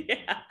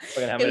 Yeah,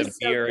 fucking having a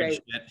beer and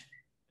shit.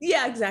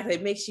 Yeah, exactly.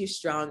 It makes you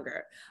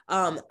stronger.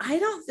 I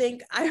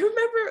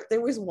remember there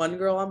was one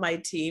girl on my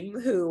team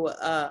who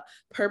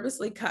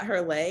purposely cut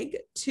her leg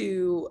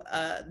to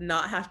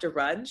not have to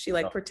run. She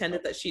like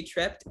pretended that she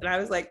tripped. And I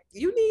was like,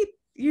 you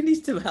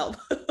need some help.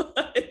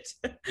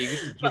 You could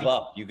just give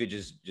up. You could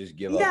just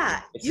give up.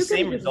 Yeah. It's the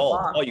same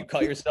result. Oh, you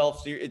cut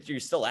yourself, so you're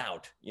still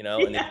out,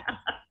 and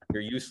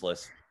you're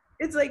useless.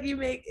 It's like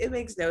it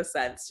makes no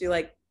sense. She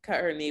like cut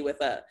her knee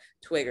with a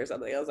twig or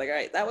something. I was like, all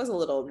right, that was a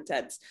little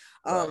intense.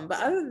 But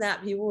other than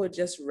that, people would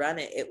just run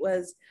it. It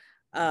was,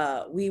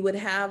 we would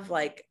have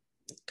like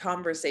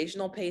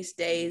conversational pace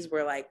days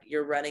where like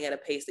you're running at a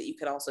pace that you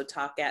could also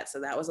talk at.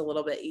 So that was a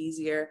little bit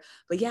easier.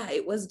 But yeah,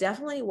 it was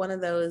definitely one of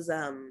those,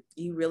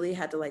 you really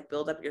had to like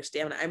build up your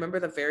stamina. I remember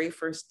the very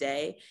first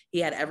day he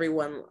had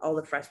all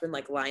the freshmen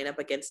like line up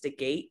against a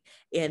gate,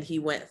 and he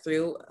went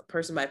through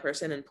person by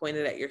person and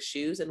pointed at your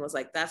shoes and was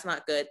like, "That's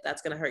not good.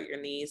 That's going to hurt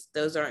your knees.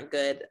 Those aren't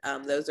good.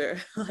 Those are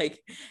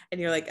like," and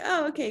you're like,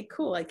 "Oh, okay,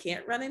 cool. I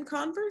can't run in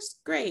Converse.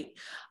 Great."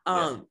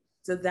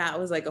 So that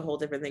was like a whole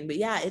different thing. But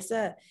yeah,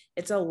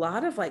 it's a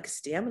lot of like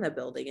stamina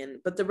building,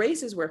 but the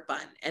races were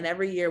fun. And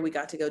every year we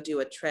got to go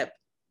do a trip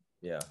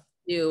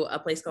to a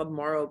place called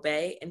Morro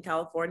Bay in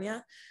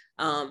California,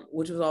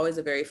 which was always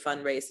a very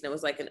fun race. And it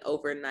was like an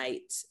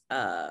overnight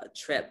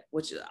trip,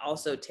 which is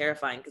also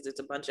terrifying because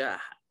it's a bunch of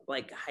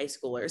like high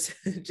schoolers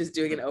just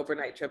doing an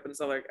overnight trip in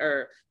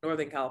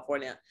Northern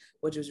California,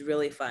 which was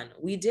really fun.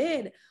 We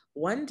did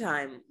one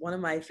time, one of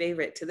my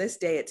favorite, to this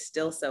day, it's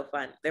still so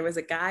fun. There was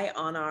a guy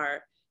on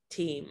our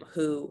team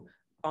who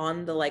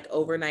on the like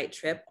overnight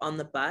trip on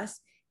the bus,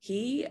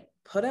 he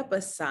put up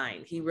a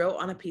sign. He wrote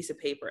on a piece of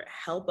paper,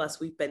 "Help us,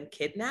 we've been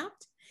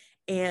kidnapped,"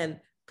 and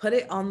put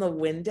it on the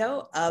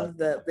window of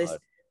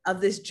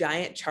this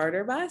giant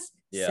charter bus.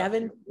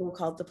 7 people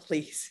called the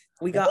police.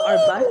 We got our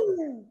bus.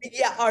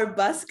 Yeah, our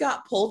bus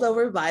got pulled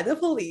over by the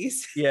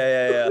police.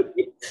 Yeah.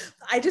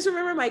 I just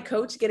remember my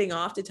coach getting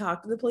off to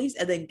talk to the police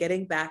and then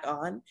getting back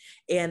on.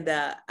 And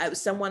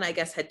someone, I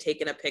guess, had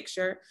taken a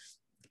picture.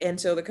 And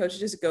so the coach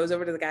just goes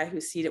over to the guy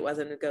whose seat it was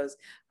and goes,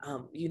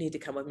 "You need to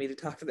come with me to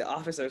talk to the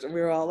officers." And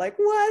we were all like,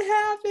 "What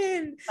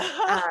happened?"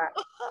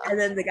 And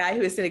then the guy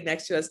who was sitting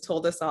next to us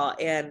told us all.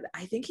 And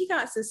I think he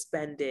got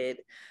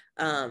suspended.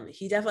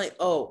 He definitely,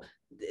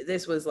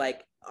 this was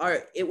like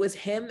it was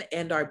him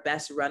and our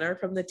best runner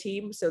from the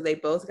team. So they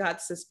both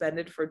got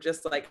suspended for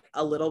just like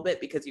a little bit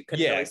because you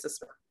couldn't really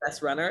suspend the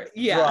best runner.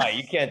 Yeah. Right.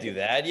 You can't do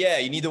that. Yeah.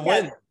 You need to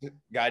win.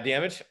 God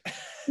damn it.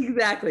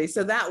 Exactly.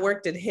 So that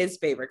worked in his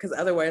favor because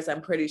otherwise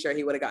I'm pretty sure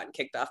he would have gotten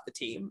kicked off the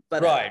team.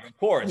 But right. Of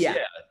course. Yeah.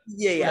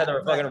 Had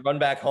to fucking run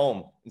back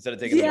home instead of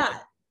taking the money.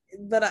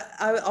 But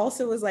I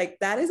also was like,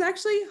 that is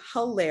actually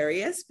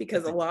hilarious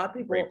because a lot of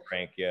people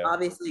prank,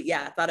 obviously,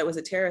 thought it was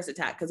a terrorist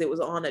attack because it was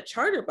on a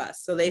charter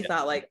bus. So they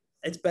thought like,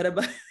 it's better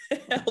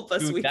help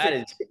us. Dude,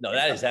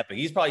 that is epic.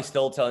 He's probably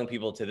still telling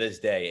people to this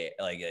day,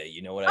 like,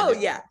 you know what I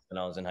did when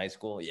I was in high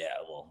school? Yeah,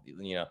 well,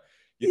 you know,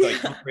 you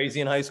thought you were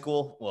crazy in high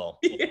school? Well,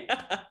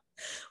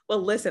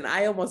 well, listen,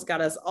 I almost got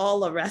us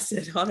all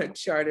arrested on a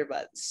charter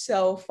bus.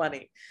 So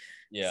funny.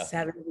 Yeah.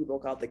 7 people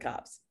called the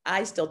cops.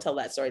 I still tell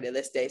that story to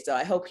this day, so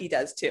I hope he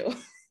does too.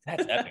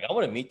 That's epic. I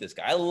want to meet this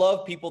guy. I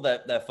love people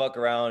that fuck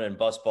around and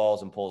bust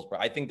balls and pulls.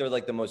 I think they're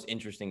like the most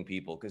interesting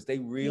people because they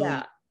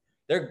really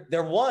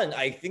they're one,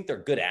 I think they're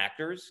good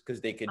actors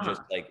because they could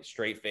just like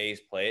straight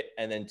face play it.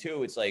 And then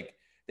 2, it's like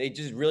they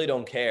just really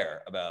don't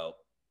care about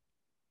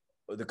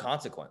the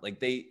consequence.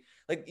 Like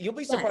you'll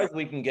be surprised what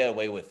we can get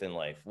away with in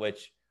life,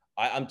 which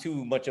I'm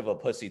too much of a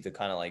pussy to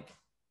kind of like,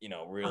 you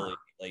know, really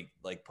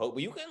like poke.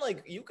 But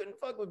you can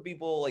fuck with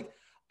people like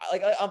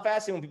I'm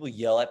fascinated when people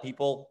yell at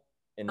people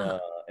in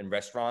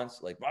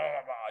restaurants, like blah,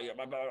 blah,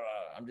 blah, blah,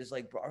 blah. I'm just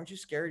like, bro, aren't you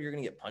scared you're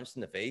gonna get punched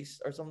in the face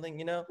or something,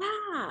 you know?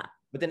 Yeah.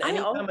 But then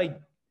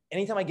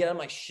anytime I get on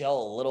my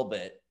shell a little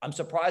bit, I'm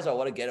surprised at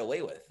what I get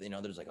away with. You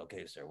know, there's like,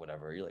 okay, sir,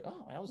 whatever. You're like,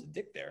 oh, I was a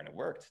dick there and it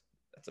worked.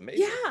 That's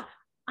amazing. Yeah.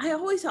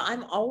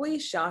 I'm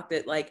always shocked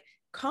that like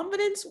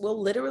confidence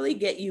will literally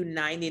get you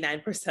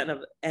 99%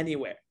 of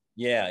anywhere.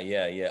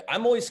 Yeah.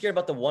 I'm always scared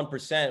about the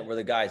 1% where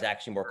the guy's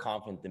actually more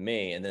confident than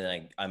me. And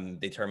then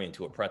they turn me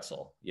into a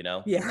pretzel, you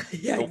know? Yeah,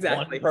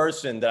 exactly. One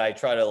person that I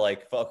try to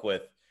like fuck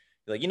with,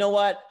 like, you know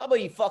what? How about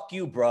you fuck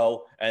you,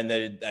 bro? And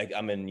then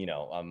I'm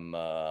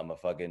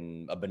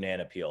a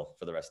banana peel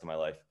for the rest of my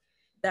life.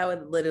 That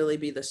would literally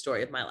be the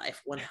story of my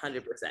life.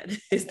 100%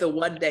 is the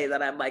one day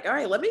that I'm like, all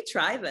right, let me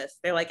try this.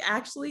 They're like,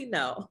 actually,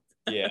 no.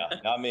 Yeah,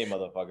 not me,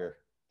 motherfucker.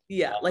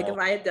 Yeah, like if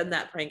I had done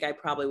that prank, I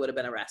probably would have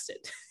been arrested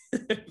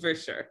for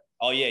sure.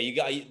 Oh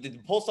yeah, to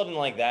pull something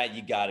like that,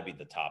 you got to be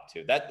the top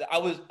 2. That I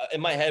was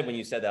in my head when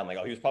you said that. I'm like,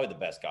 oh, he was probably the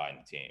best guy in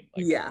the team.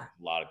 Like, a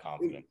lot of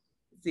confidence.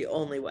 It's the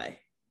only way.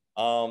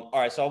 All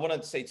right, so I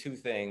wanted to say 2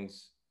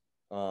 things.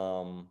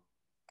 I'm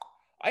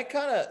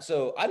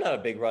not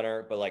a big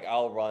runner, but like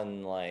I'll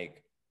run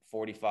like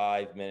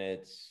 45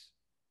 minutes.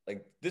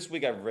 Like this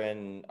week I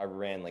ran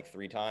like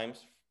 3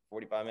 times,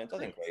 45 minutes.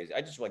 Nothing crazy.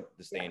 I just like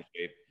to stay in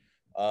shape.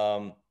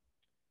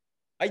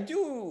 I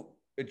do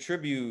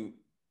attribute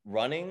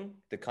running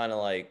to kind of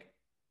like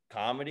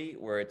comedy,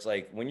 where it's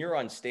like when you're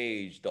on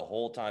stage, the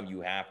whole time you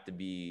have to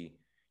be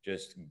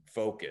just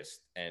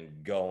focused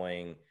and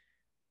going,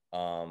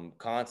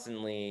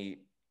 constantly,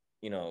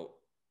 you know,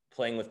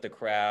 playing with the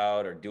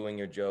crowd or doing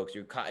your jokes.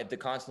 You have to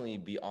constantly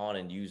be on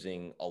and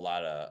using a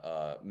lot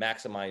of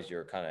maximize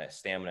your kind of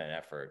stamina and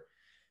effort.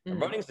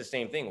 And running's the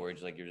same thing, where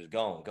it's like you're just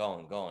going,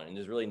 and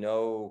there's really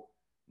no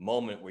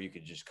moment where you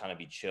could just kind of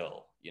be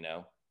chill, you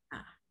know.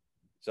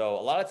 So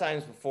a lot of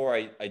times before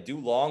I do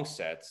long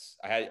sets,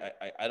 I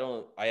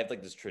have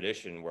like this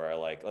tradition where I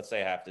like, let's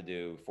say I have to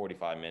do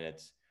 45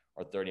 minutes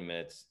or 30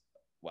 minutes.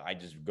 Well, I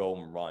just go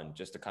and run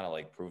just to kind of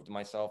like prove to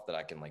myself that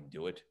I can like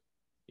do it,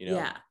 you know?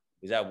 Yeah.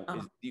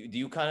 Do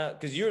you kind of,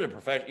 cause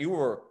you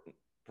were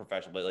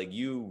professional, but like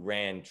you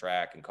ran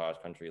track and cross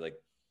country. Like,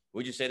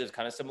 would you say there's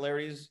kind of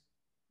similarities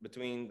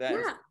between that?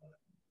 Yeah.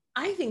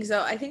 I think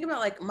so. I think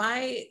about like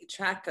my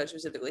track coach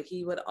specifically,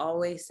 he would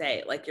always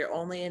say like, you're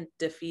only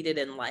defeated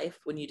in life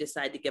when you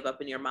decide to give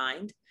up in your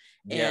mind.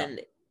 Yeah.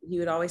 And he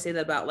would always say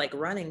that about like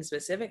running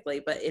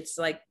specifically, but it's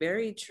like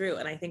very true.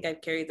 And I think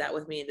I've carried that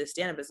with me into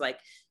stand-up, is like,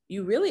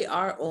 you really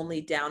are only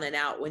down and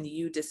out when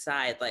you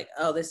decide like,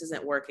 oh, this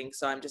isn't working,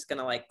 so I'm just going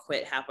to like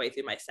quit halfway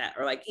through my set.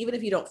 Or like, even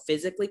if you don't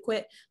physically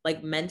quit,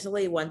 like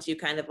mentally, once you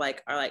kind of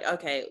like are like,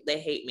 okay, they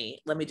hate me,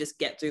 let me just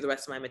get through the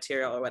rest of my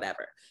material or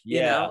whatever,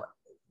 you know?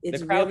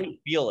 It's the crowd really, can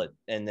feel it,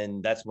 and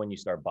then that's when you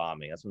start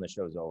bombing. That's when the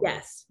show's over.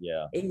 Yes.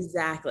 Yeah.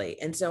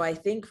 Exactly. And so I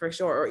think for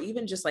sure, or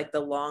even just like the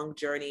long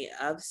journey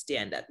of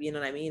stand-up, you know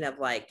what I mean? Of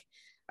like,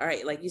 all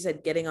right, like you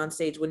said, getting on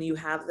stage when you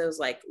have those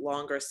like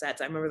longer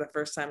sets. I remember the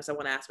first time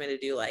someone asked me to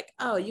do like,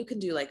 oh, you can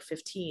do like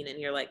 15, and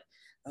you're like,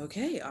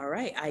 okay, all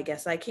right, I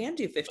guess I can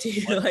do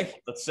 15. Like,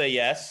 let's say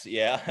yes.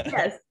 Yeah.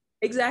 Yes.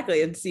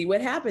 Exactly. And see what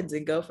happens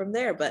and go from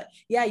there. But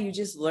yeah, you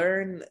just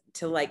learn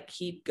to like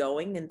keep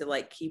going and to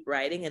like keep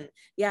writing. And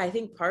yeah, I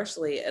think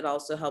partially it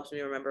also helps me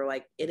remember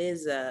like it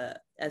is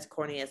as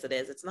corny as it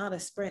is, it's not a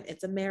sprint,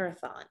 it's a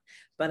marathon.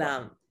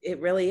 But it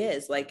really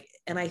is like,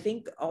 and I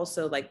think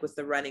also like with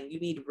the running, you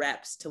need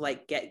reps to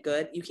like get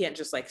good. You can't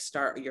just like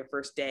start your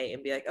first day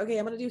and be like, okay,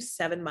 I'm gonna do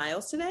 7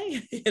 miles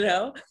today. You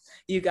know,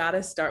 you got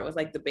to start with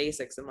like the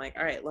basics and like,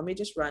 all right, let me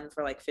just run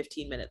for like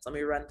 15 minutes, let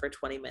me run for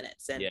 20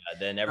 minutes. And yeah,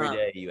 then every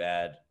day you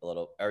add a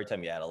little, every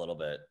time you add a little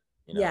bit,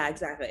 you know? Yeah,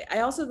 exactly.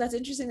 That's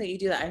interesting that you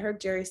do that. I heard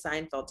Jerry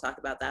Seinfeld talk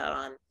about that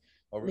on,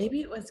 Oh, really?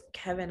 maybe it was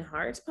Kevin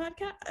Hart's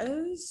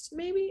podcast,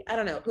 maybe, I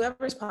don't know,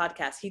 whoever's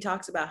podcast. He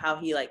talks about how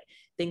he like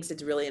thinks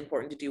it's really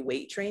important to do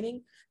weight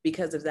training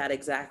because of that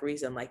exact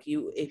reason. Like,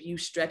 if you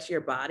stretch your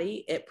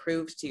body, it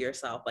proves to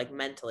yourself like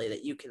mentally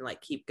that you can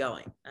like keep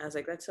going. And I was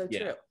like, that's so Yeah.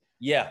 true.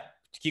 Yeah.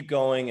 Keep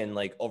going and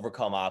like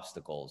overcome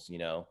obstacles, you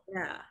know?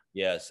 Yeah.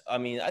 Yes. I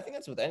mean, I think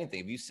that's with anything.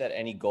 If you set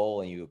any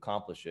goal and you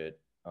accomplish it,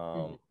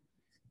 Mhm.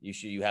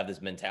 you have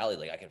this mentality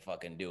like I can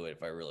fucking do it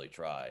if I really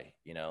try,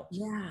 you know?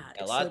 Yeah,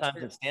 A it's lot so of times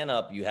true. in stand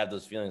up, you have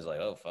those feelings like,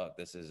 oh fuck,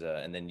 this is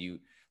and then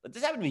but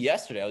this happened to me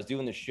yesterday. I was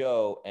doing the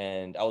show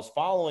and I was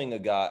following a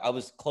guy. I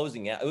was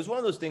closing out. It was one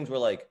of those things where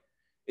like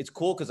it's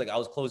cool because like I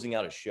was closing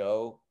out a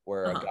show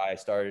where a Uh-huh. guy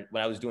started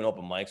when I was doing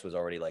open mics was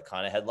already like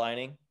kind of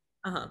headlining.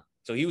 Uh-huh.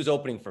 So he was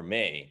opening for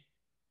me.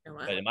 Oh,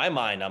 But wow. in my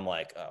mind, I'm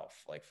like, oh,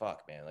 like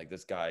fuck, man. Like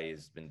this guy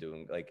has been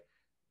doing like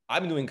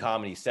I've been doing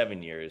comedy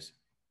 7 years,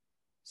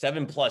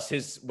 7 plus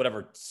his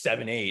whatever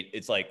 7, 8.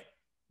 It's like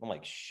I'm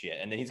like shit,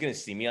 and then he's gonna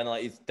see me on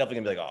like he's definitely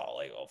gonna be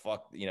like oh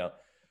fuck, you know.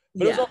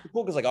 But it was Yeah. also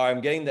cool because like all right,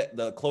 I'm getting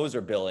the closer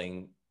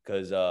billing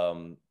because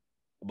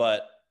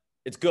but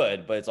it's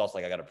good, but it's also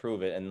like I got to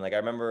prove it. And like I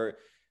remember at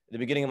the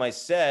beginning of my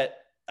set,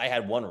 I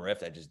had one riff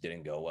that just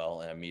didn't go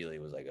well, and I immediately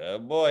was like, oh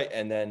boy,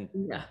 and then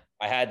Yeah.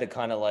 I had to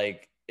kind of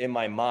like in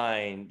my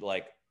mind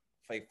like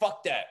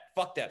fuck that,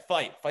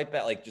 fight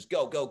back, like just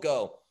go go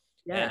go.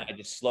 And Yeah. I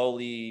just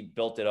slowly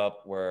built it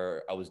up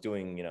where I was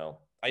doing,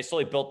 I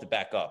slowly built it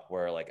back up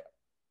where like,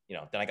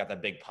 then I got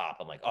that big pop.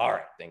 I'm like, all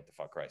right, thank the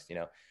fuck Christ,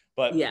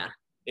 but Yeah.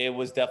 it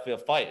was definitely a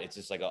fight. It's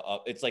just like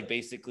it's like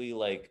basically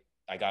like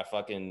I got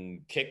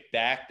fucking kicked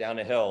back down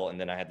a hill and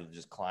then I had to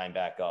just climb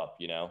back up.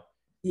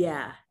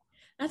 Yeah.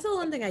 That's the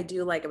one thing I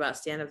do like about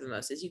stand up the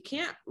most is you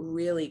can't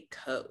really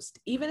coast.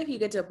 Even if you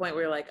get to a point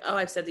where you're like, oh,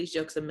 I've said these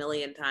jokes a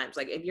million times.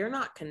 Like if you're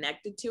not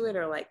connected to it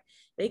or like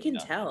they can Yeah.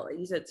 tell, like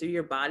you said, through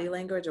your body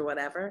language or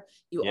whatever,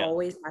 you Yeah.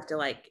 always have to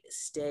like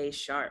stay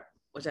sharp,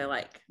 which I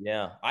like.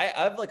 Yeah. I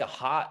have like a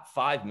hot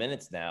 5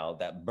 minutes now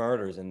that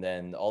murders. And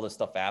then all the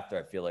stuff after,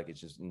 I feel like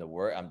it's just in the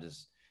work.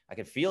 I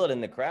can feel it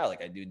in the crowd.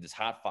 Like I do this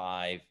hot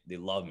 5. They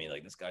love me.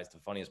 Like this guy's the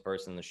funniest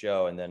person in the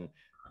show. And then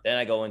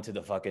I go into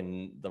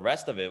the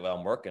rest of it while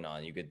I'm working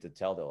on. You get to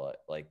tell they're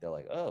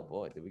like, oh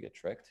boy, did we get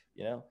tricked?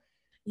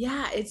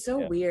 Yeah, it's so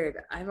Yeah. weird.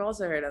 I've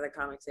also heard other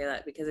comics say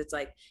that because it's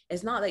like,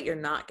 it's not that you're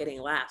not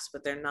getting laughs,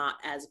 but they're not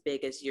as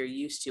big as you're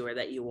used to or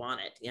that you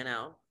want it?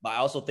 But I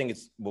also think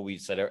it's what we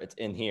said. It's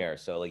in here.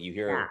 So like you Yeah.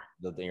 hear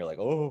the thing, you're like,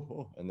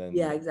 oh, and then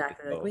Yeah,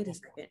 exactly. Like, wait a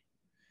second.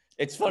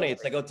 it's funny.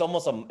 It's like it's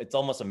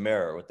almost a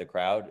mirror with the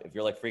crowd. If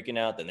you're like freaking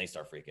out, then they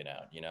start freaking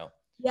out.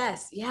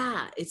 Yes.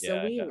 Yeah. It's so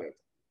Yeah, yeah. weird.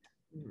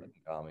 Mhm.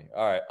 Call me.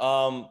 All right.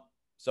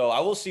 So I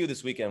will see you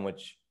this weekend.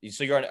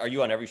 So are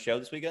you on every show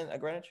this weekend at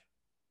Greenwich?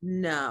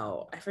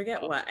 No, I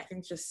forget what. I think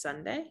it's just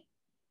Sunday.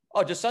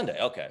 Oh, just Sunday.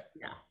 Okay.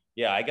 Yeah.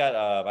 Yeah,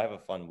 I have a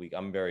fun week.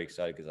 I'm very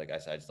excited because like I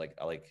said,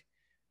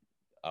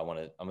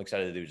 I'm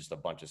excited to do just a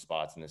bunch of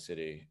spots in the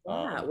city.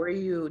 Yeah. Where are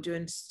you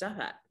doing stuff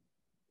at?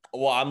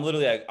 Well,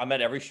 I'm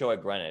at every show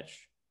at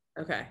Greenwich.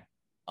 Okay.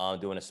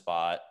 Doing a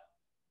spot.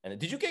 And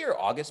did you get your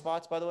August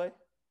spots, by the way?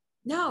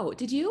 No,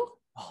 did you?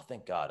 Oh,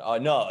 thank God. Oh,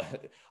 no,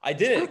 I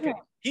didn't. Okay.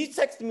 He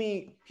texted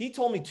me. He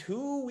told me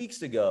 2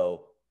 weeks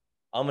ago,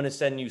 I'm going to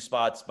send you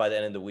spots by the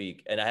end of the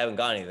week. And I haven't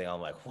got anything. I'm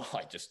like, well,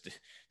 I just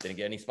didn't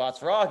get any spots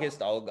for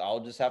August.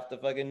 I'll just have to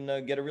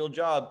fucking get a real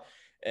job.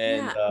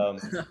 And Yeah.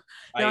 No,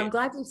 I'm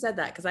glad you said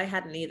that because I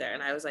hadn't either.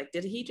 And I was like,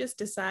 did he just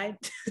decide?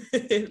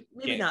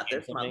 Maybe not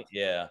this month.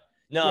 Yeah.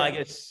 No, Yeah. I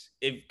guess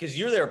because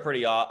you're there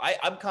pretty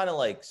I'm kind of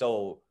like,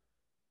 so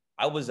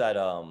I was at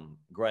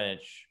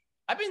Greenwich.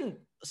 I've been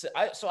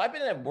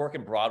at work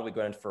in Broadway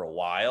Greenwich for a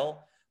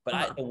while,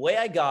 but the way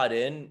I got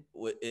in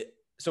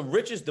so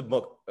Rich is the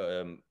book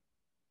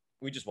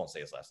we just won't say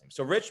his last name.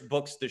 So Rich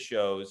books the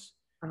shows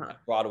at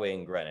Broadway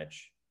and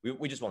Greenwich.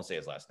 We just won't say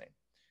his last name.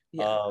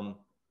 Yeah.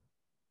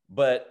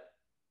 But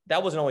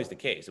that wasn't always the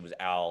case. It was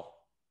Al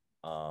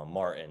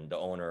Martin, the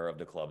owner of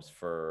the clubs.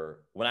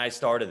 For when I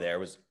started there, it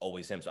was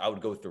always him. So I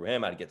would go through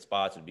him. I'd get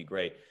spots. It'd be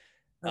great.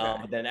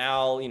 But then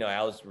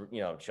Al's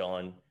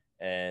chilling,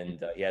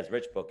 and he has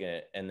Rich booking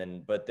it.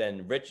 But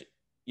then Rich,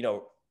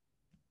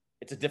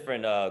 it's a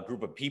different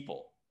group of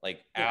people.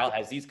 Like Al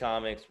has these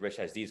comics, Rich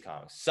has these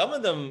comics. Some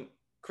of them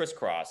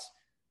crisscross,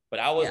 but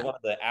I was one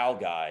of the Al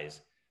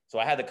guys, so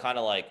I had to kind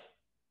of like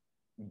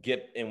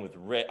get in with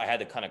Rich. I had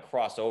to kind of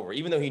cross over,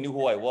 even though he knew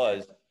who I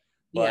was.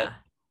 But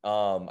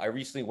I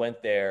recently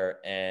went there,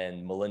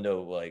 and Melinda,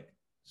 like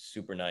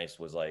super nice,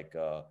 was like,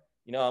 I'm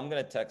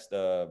gonna text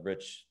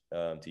Rich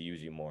to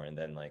use you more, and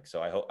then like,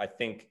 so I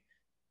think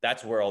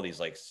that's where all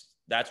these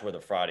that's where the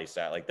Friday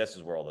sat. Like this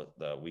is where all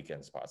the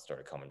weekend spots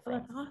started coming from. Oh,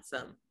 that's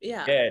awesome.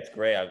 Yeah. Yeah, it's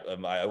great. I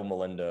owe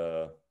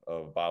Melinda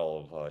a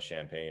bottle of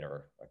champagne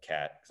or a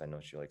cat because I know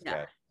she likes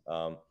cat.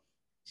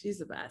 She's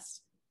the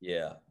best.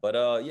 Yeah,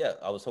 but yeah,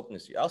 I was hoping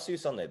to see. I'll see you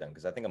Sunday then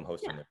because I think I'm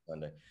hosting this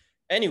Sunday.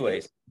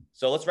 Anyways,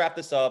 so let's wrap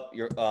this up.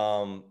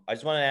 I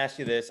just want to ask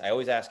you this. I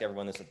always ask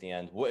everyone this at the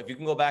end. If you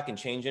can go back and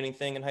change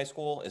anything in high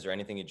school, is there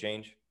anything you'd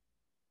change?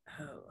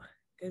 Oh,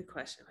 good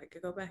question. If I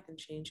could go back and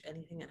change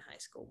anything in high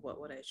school,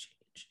 what would I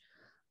change?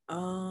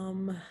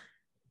 Um,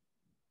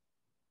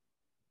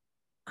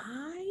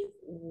 I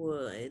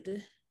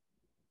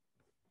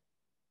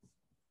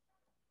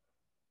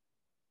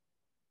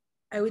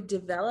would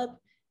develop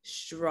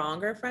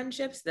stronger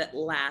friendships that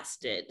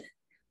lasted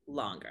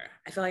longer.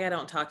 I feel like I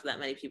don't talk to that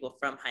many people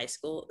from high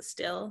school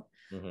still.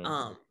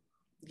 Mm-hmm.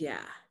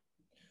 Yeah.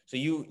 So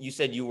you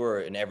said you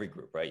were in every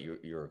group, right?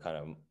 You were kind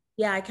of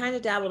Yeah, I kind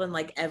of dabbled in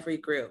like every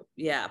group.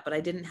 Yeah, but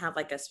I didn't have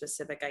like a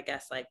specific, I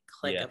guess, like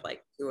clique yeah. of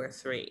like two or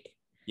three.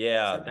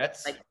 Yeah, So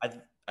that's like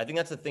I think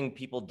that's the thing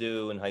people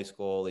do in high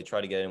school. They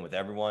try to get in with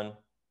everyone,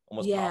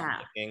 almost yeah.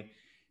 politicking,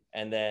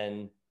 and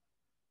then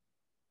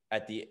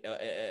at the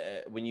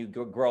when you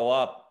grow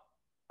up,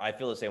 I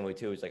feel the same way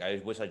too. It's like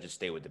I wish I just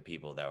stayed with the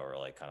people that were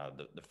like kind of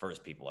the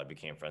first people I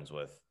became friends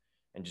with,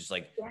 and just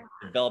like Yeah.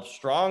 develop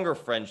stronger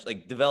friends,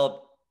 like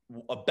develop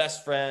a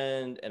best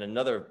friend and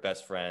another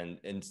best friend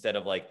instead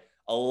of like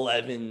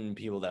 11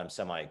 people that I'm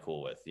semi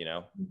cool with, you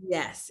know?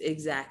 Yes,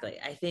 exactly.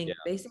 I Yeah. think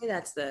they say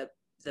that's the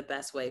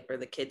best way for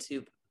the kids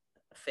who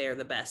fare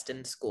the best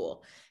in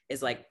school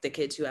is like the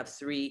kids who have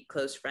three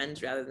close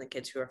friends rather than the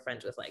kids who are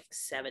friends with like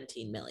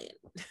 17 million.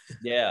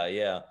 Yeah,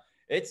 yeah.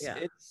 It's Yeah.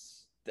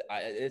 it's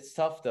it's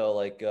tough though,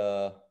 like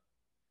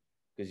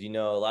because you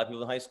know a lot of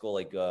people in high school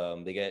like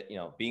they get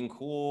being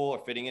cool or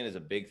fitting in is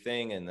a big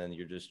thing, and then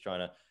you're just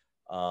trying to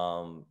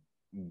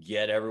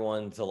get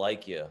everyone to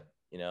like you.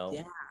 You know,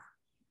 Yeah.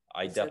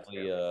 I So true.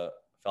 definitely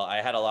felt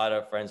I had a lot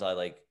of friends I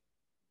like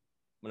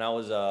when I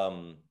was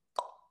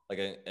like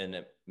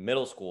in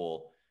middle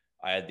school.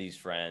 I had these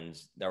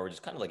friends that were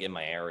just kind of like in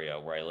my area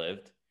where I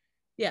lived.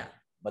 Yeah.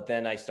 But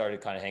then I started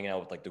kind of hanging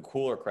out with like the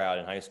cooler crowd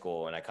in high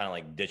school, and I kind of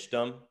like ditched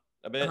them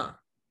a bit. Uh-huh.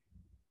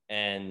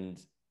 And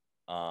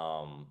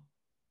um,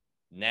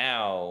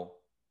 now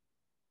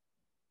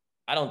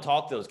I don't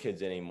talk to those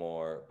kids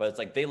anymore. But it's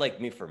like they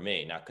like me for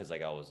me, not because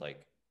like I was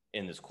like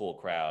in this cool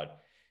crowd.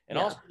 And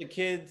Yeah. also the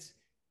kids,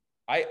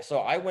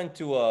 I went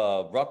to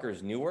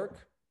Rutgers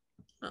Newark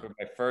Oh, for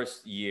my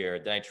first year.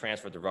 Then I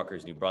transferred to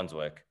Rutgers New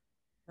Brunswick,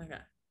 okay.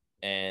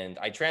 and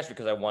I transferred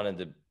because I wanted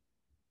to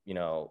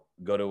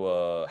go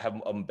to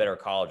have a better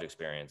college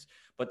experience.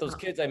 But those Uh-huh.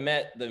 kids I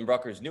met in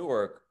Rutgers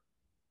Newark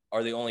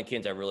are the only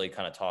kids I really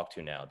kind of talk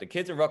to now. The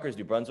kids in Rutgers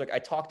New Brunswick, I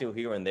talk to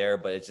here and there,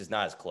 but it's just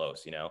not as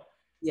close, you know.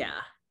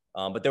 Yeah.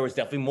 But there was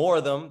definitely more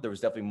of them. There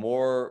was definitely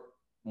more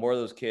of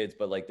those kids,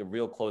 but like the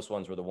real close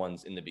ones were the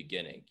ones in the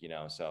beginning, you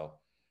know. So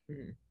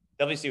Mhm.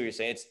 definitely see what you're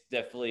saying. It's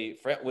definitely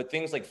with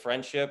things like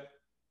friendship,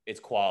 it's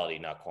quality,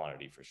 not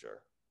quantity, for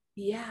sure.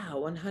 Yeah,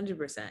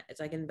 100%. It's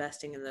like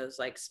investing in those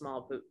like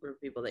small group of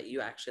people that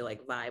you actually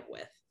like vibe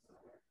with.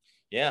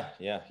 Yeah,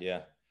 yeah,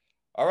 yeah.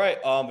 All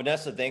right,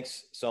 Vannessa,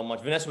 thanks so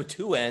much. Vannessa with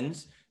two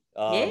N's.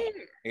 Um,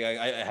 Yeah.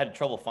 I had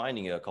trouble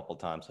finding it a couple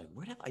of times.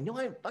 Like, I know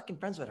I'm fucking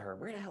friends with her.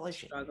 Where the hell is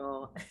she?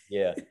 Struggle.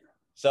 Yeah.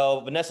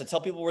 So Vannessa,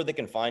 tell people where they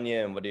can find you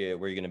and where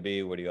you're gonna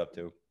be. What are you up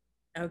to?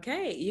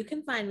 Okay, you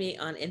can find me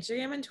on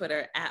Instagram and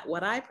Twitter at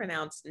what I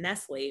pronounce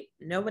Nestle.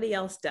 Nobody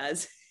else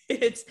does.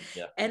 It's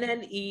Yeah.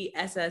 Nessleigh,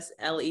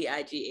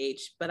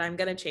 but I'm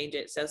gonna change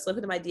it. So slip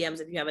into my DMs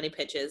if you have any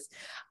pitches.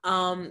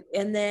 And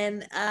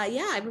then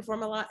yeah, I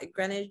perform a lot at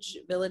Greenwich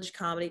Village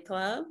Comedy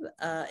Club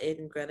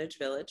in Greenwich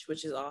Village,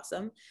 which is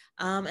awesome.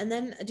 And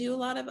then I do a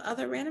lot of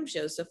other random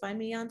shows. So find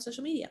me on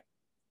social media.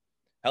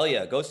 Hell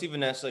yeah, go see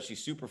Vannessa.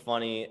 She's super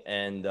funny,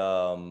 and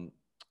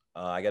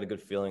I got a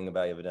good feeling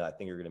about you, Vannessa. I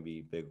think you're gonna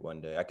be big one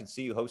day. I could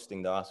see you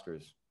hosting the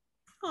Oscars.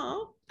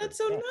 Oh, that's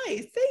so Yeah.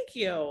 nice. Thank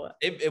you.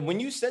 When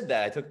you said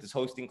that, I took this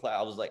hosting class.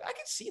 I was like, I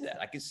can see that.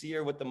 I can see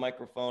her with the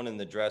microphone and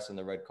the dress and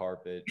the red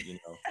carpet,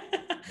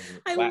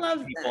 I whacking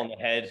love people that. on the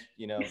head.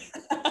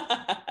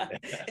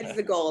 It's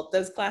the goal.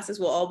 Those classes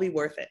will all be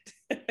worth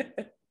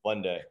it.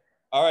 One day.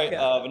 All right, Yeah.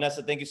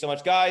 Vannessa, thank you so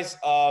much. Guys,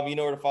 you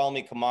know where to follow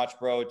me, Kamach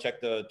Bro.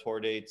 Check the tour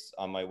dates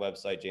on my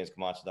website,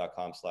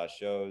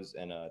 jamescamacho.com/shows,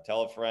 and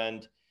tell a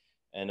friend.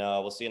 And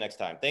we'll see you next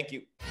time. Thank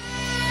you.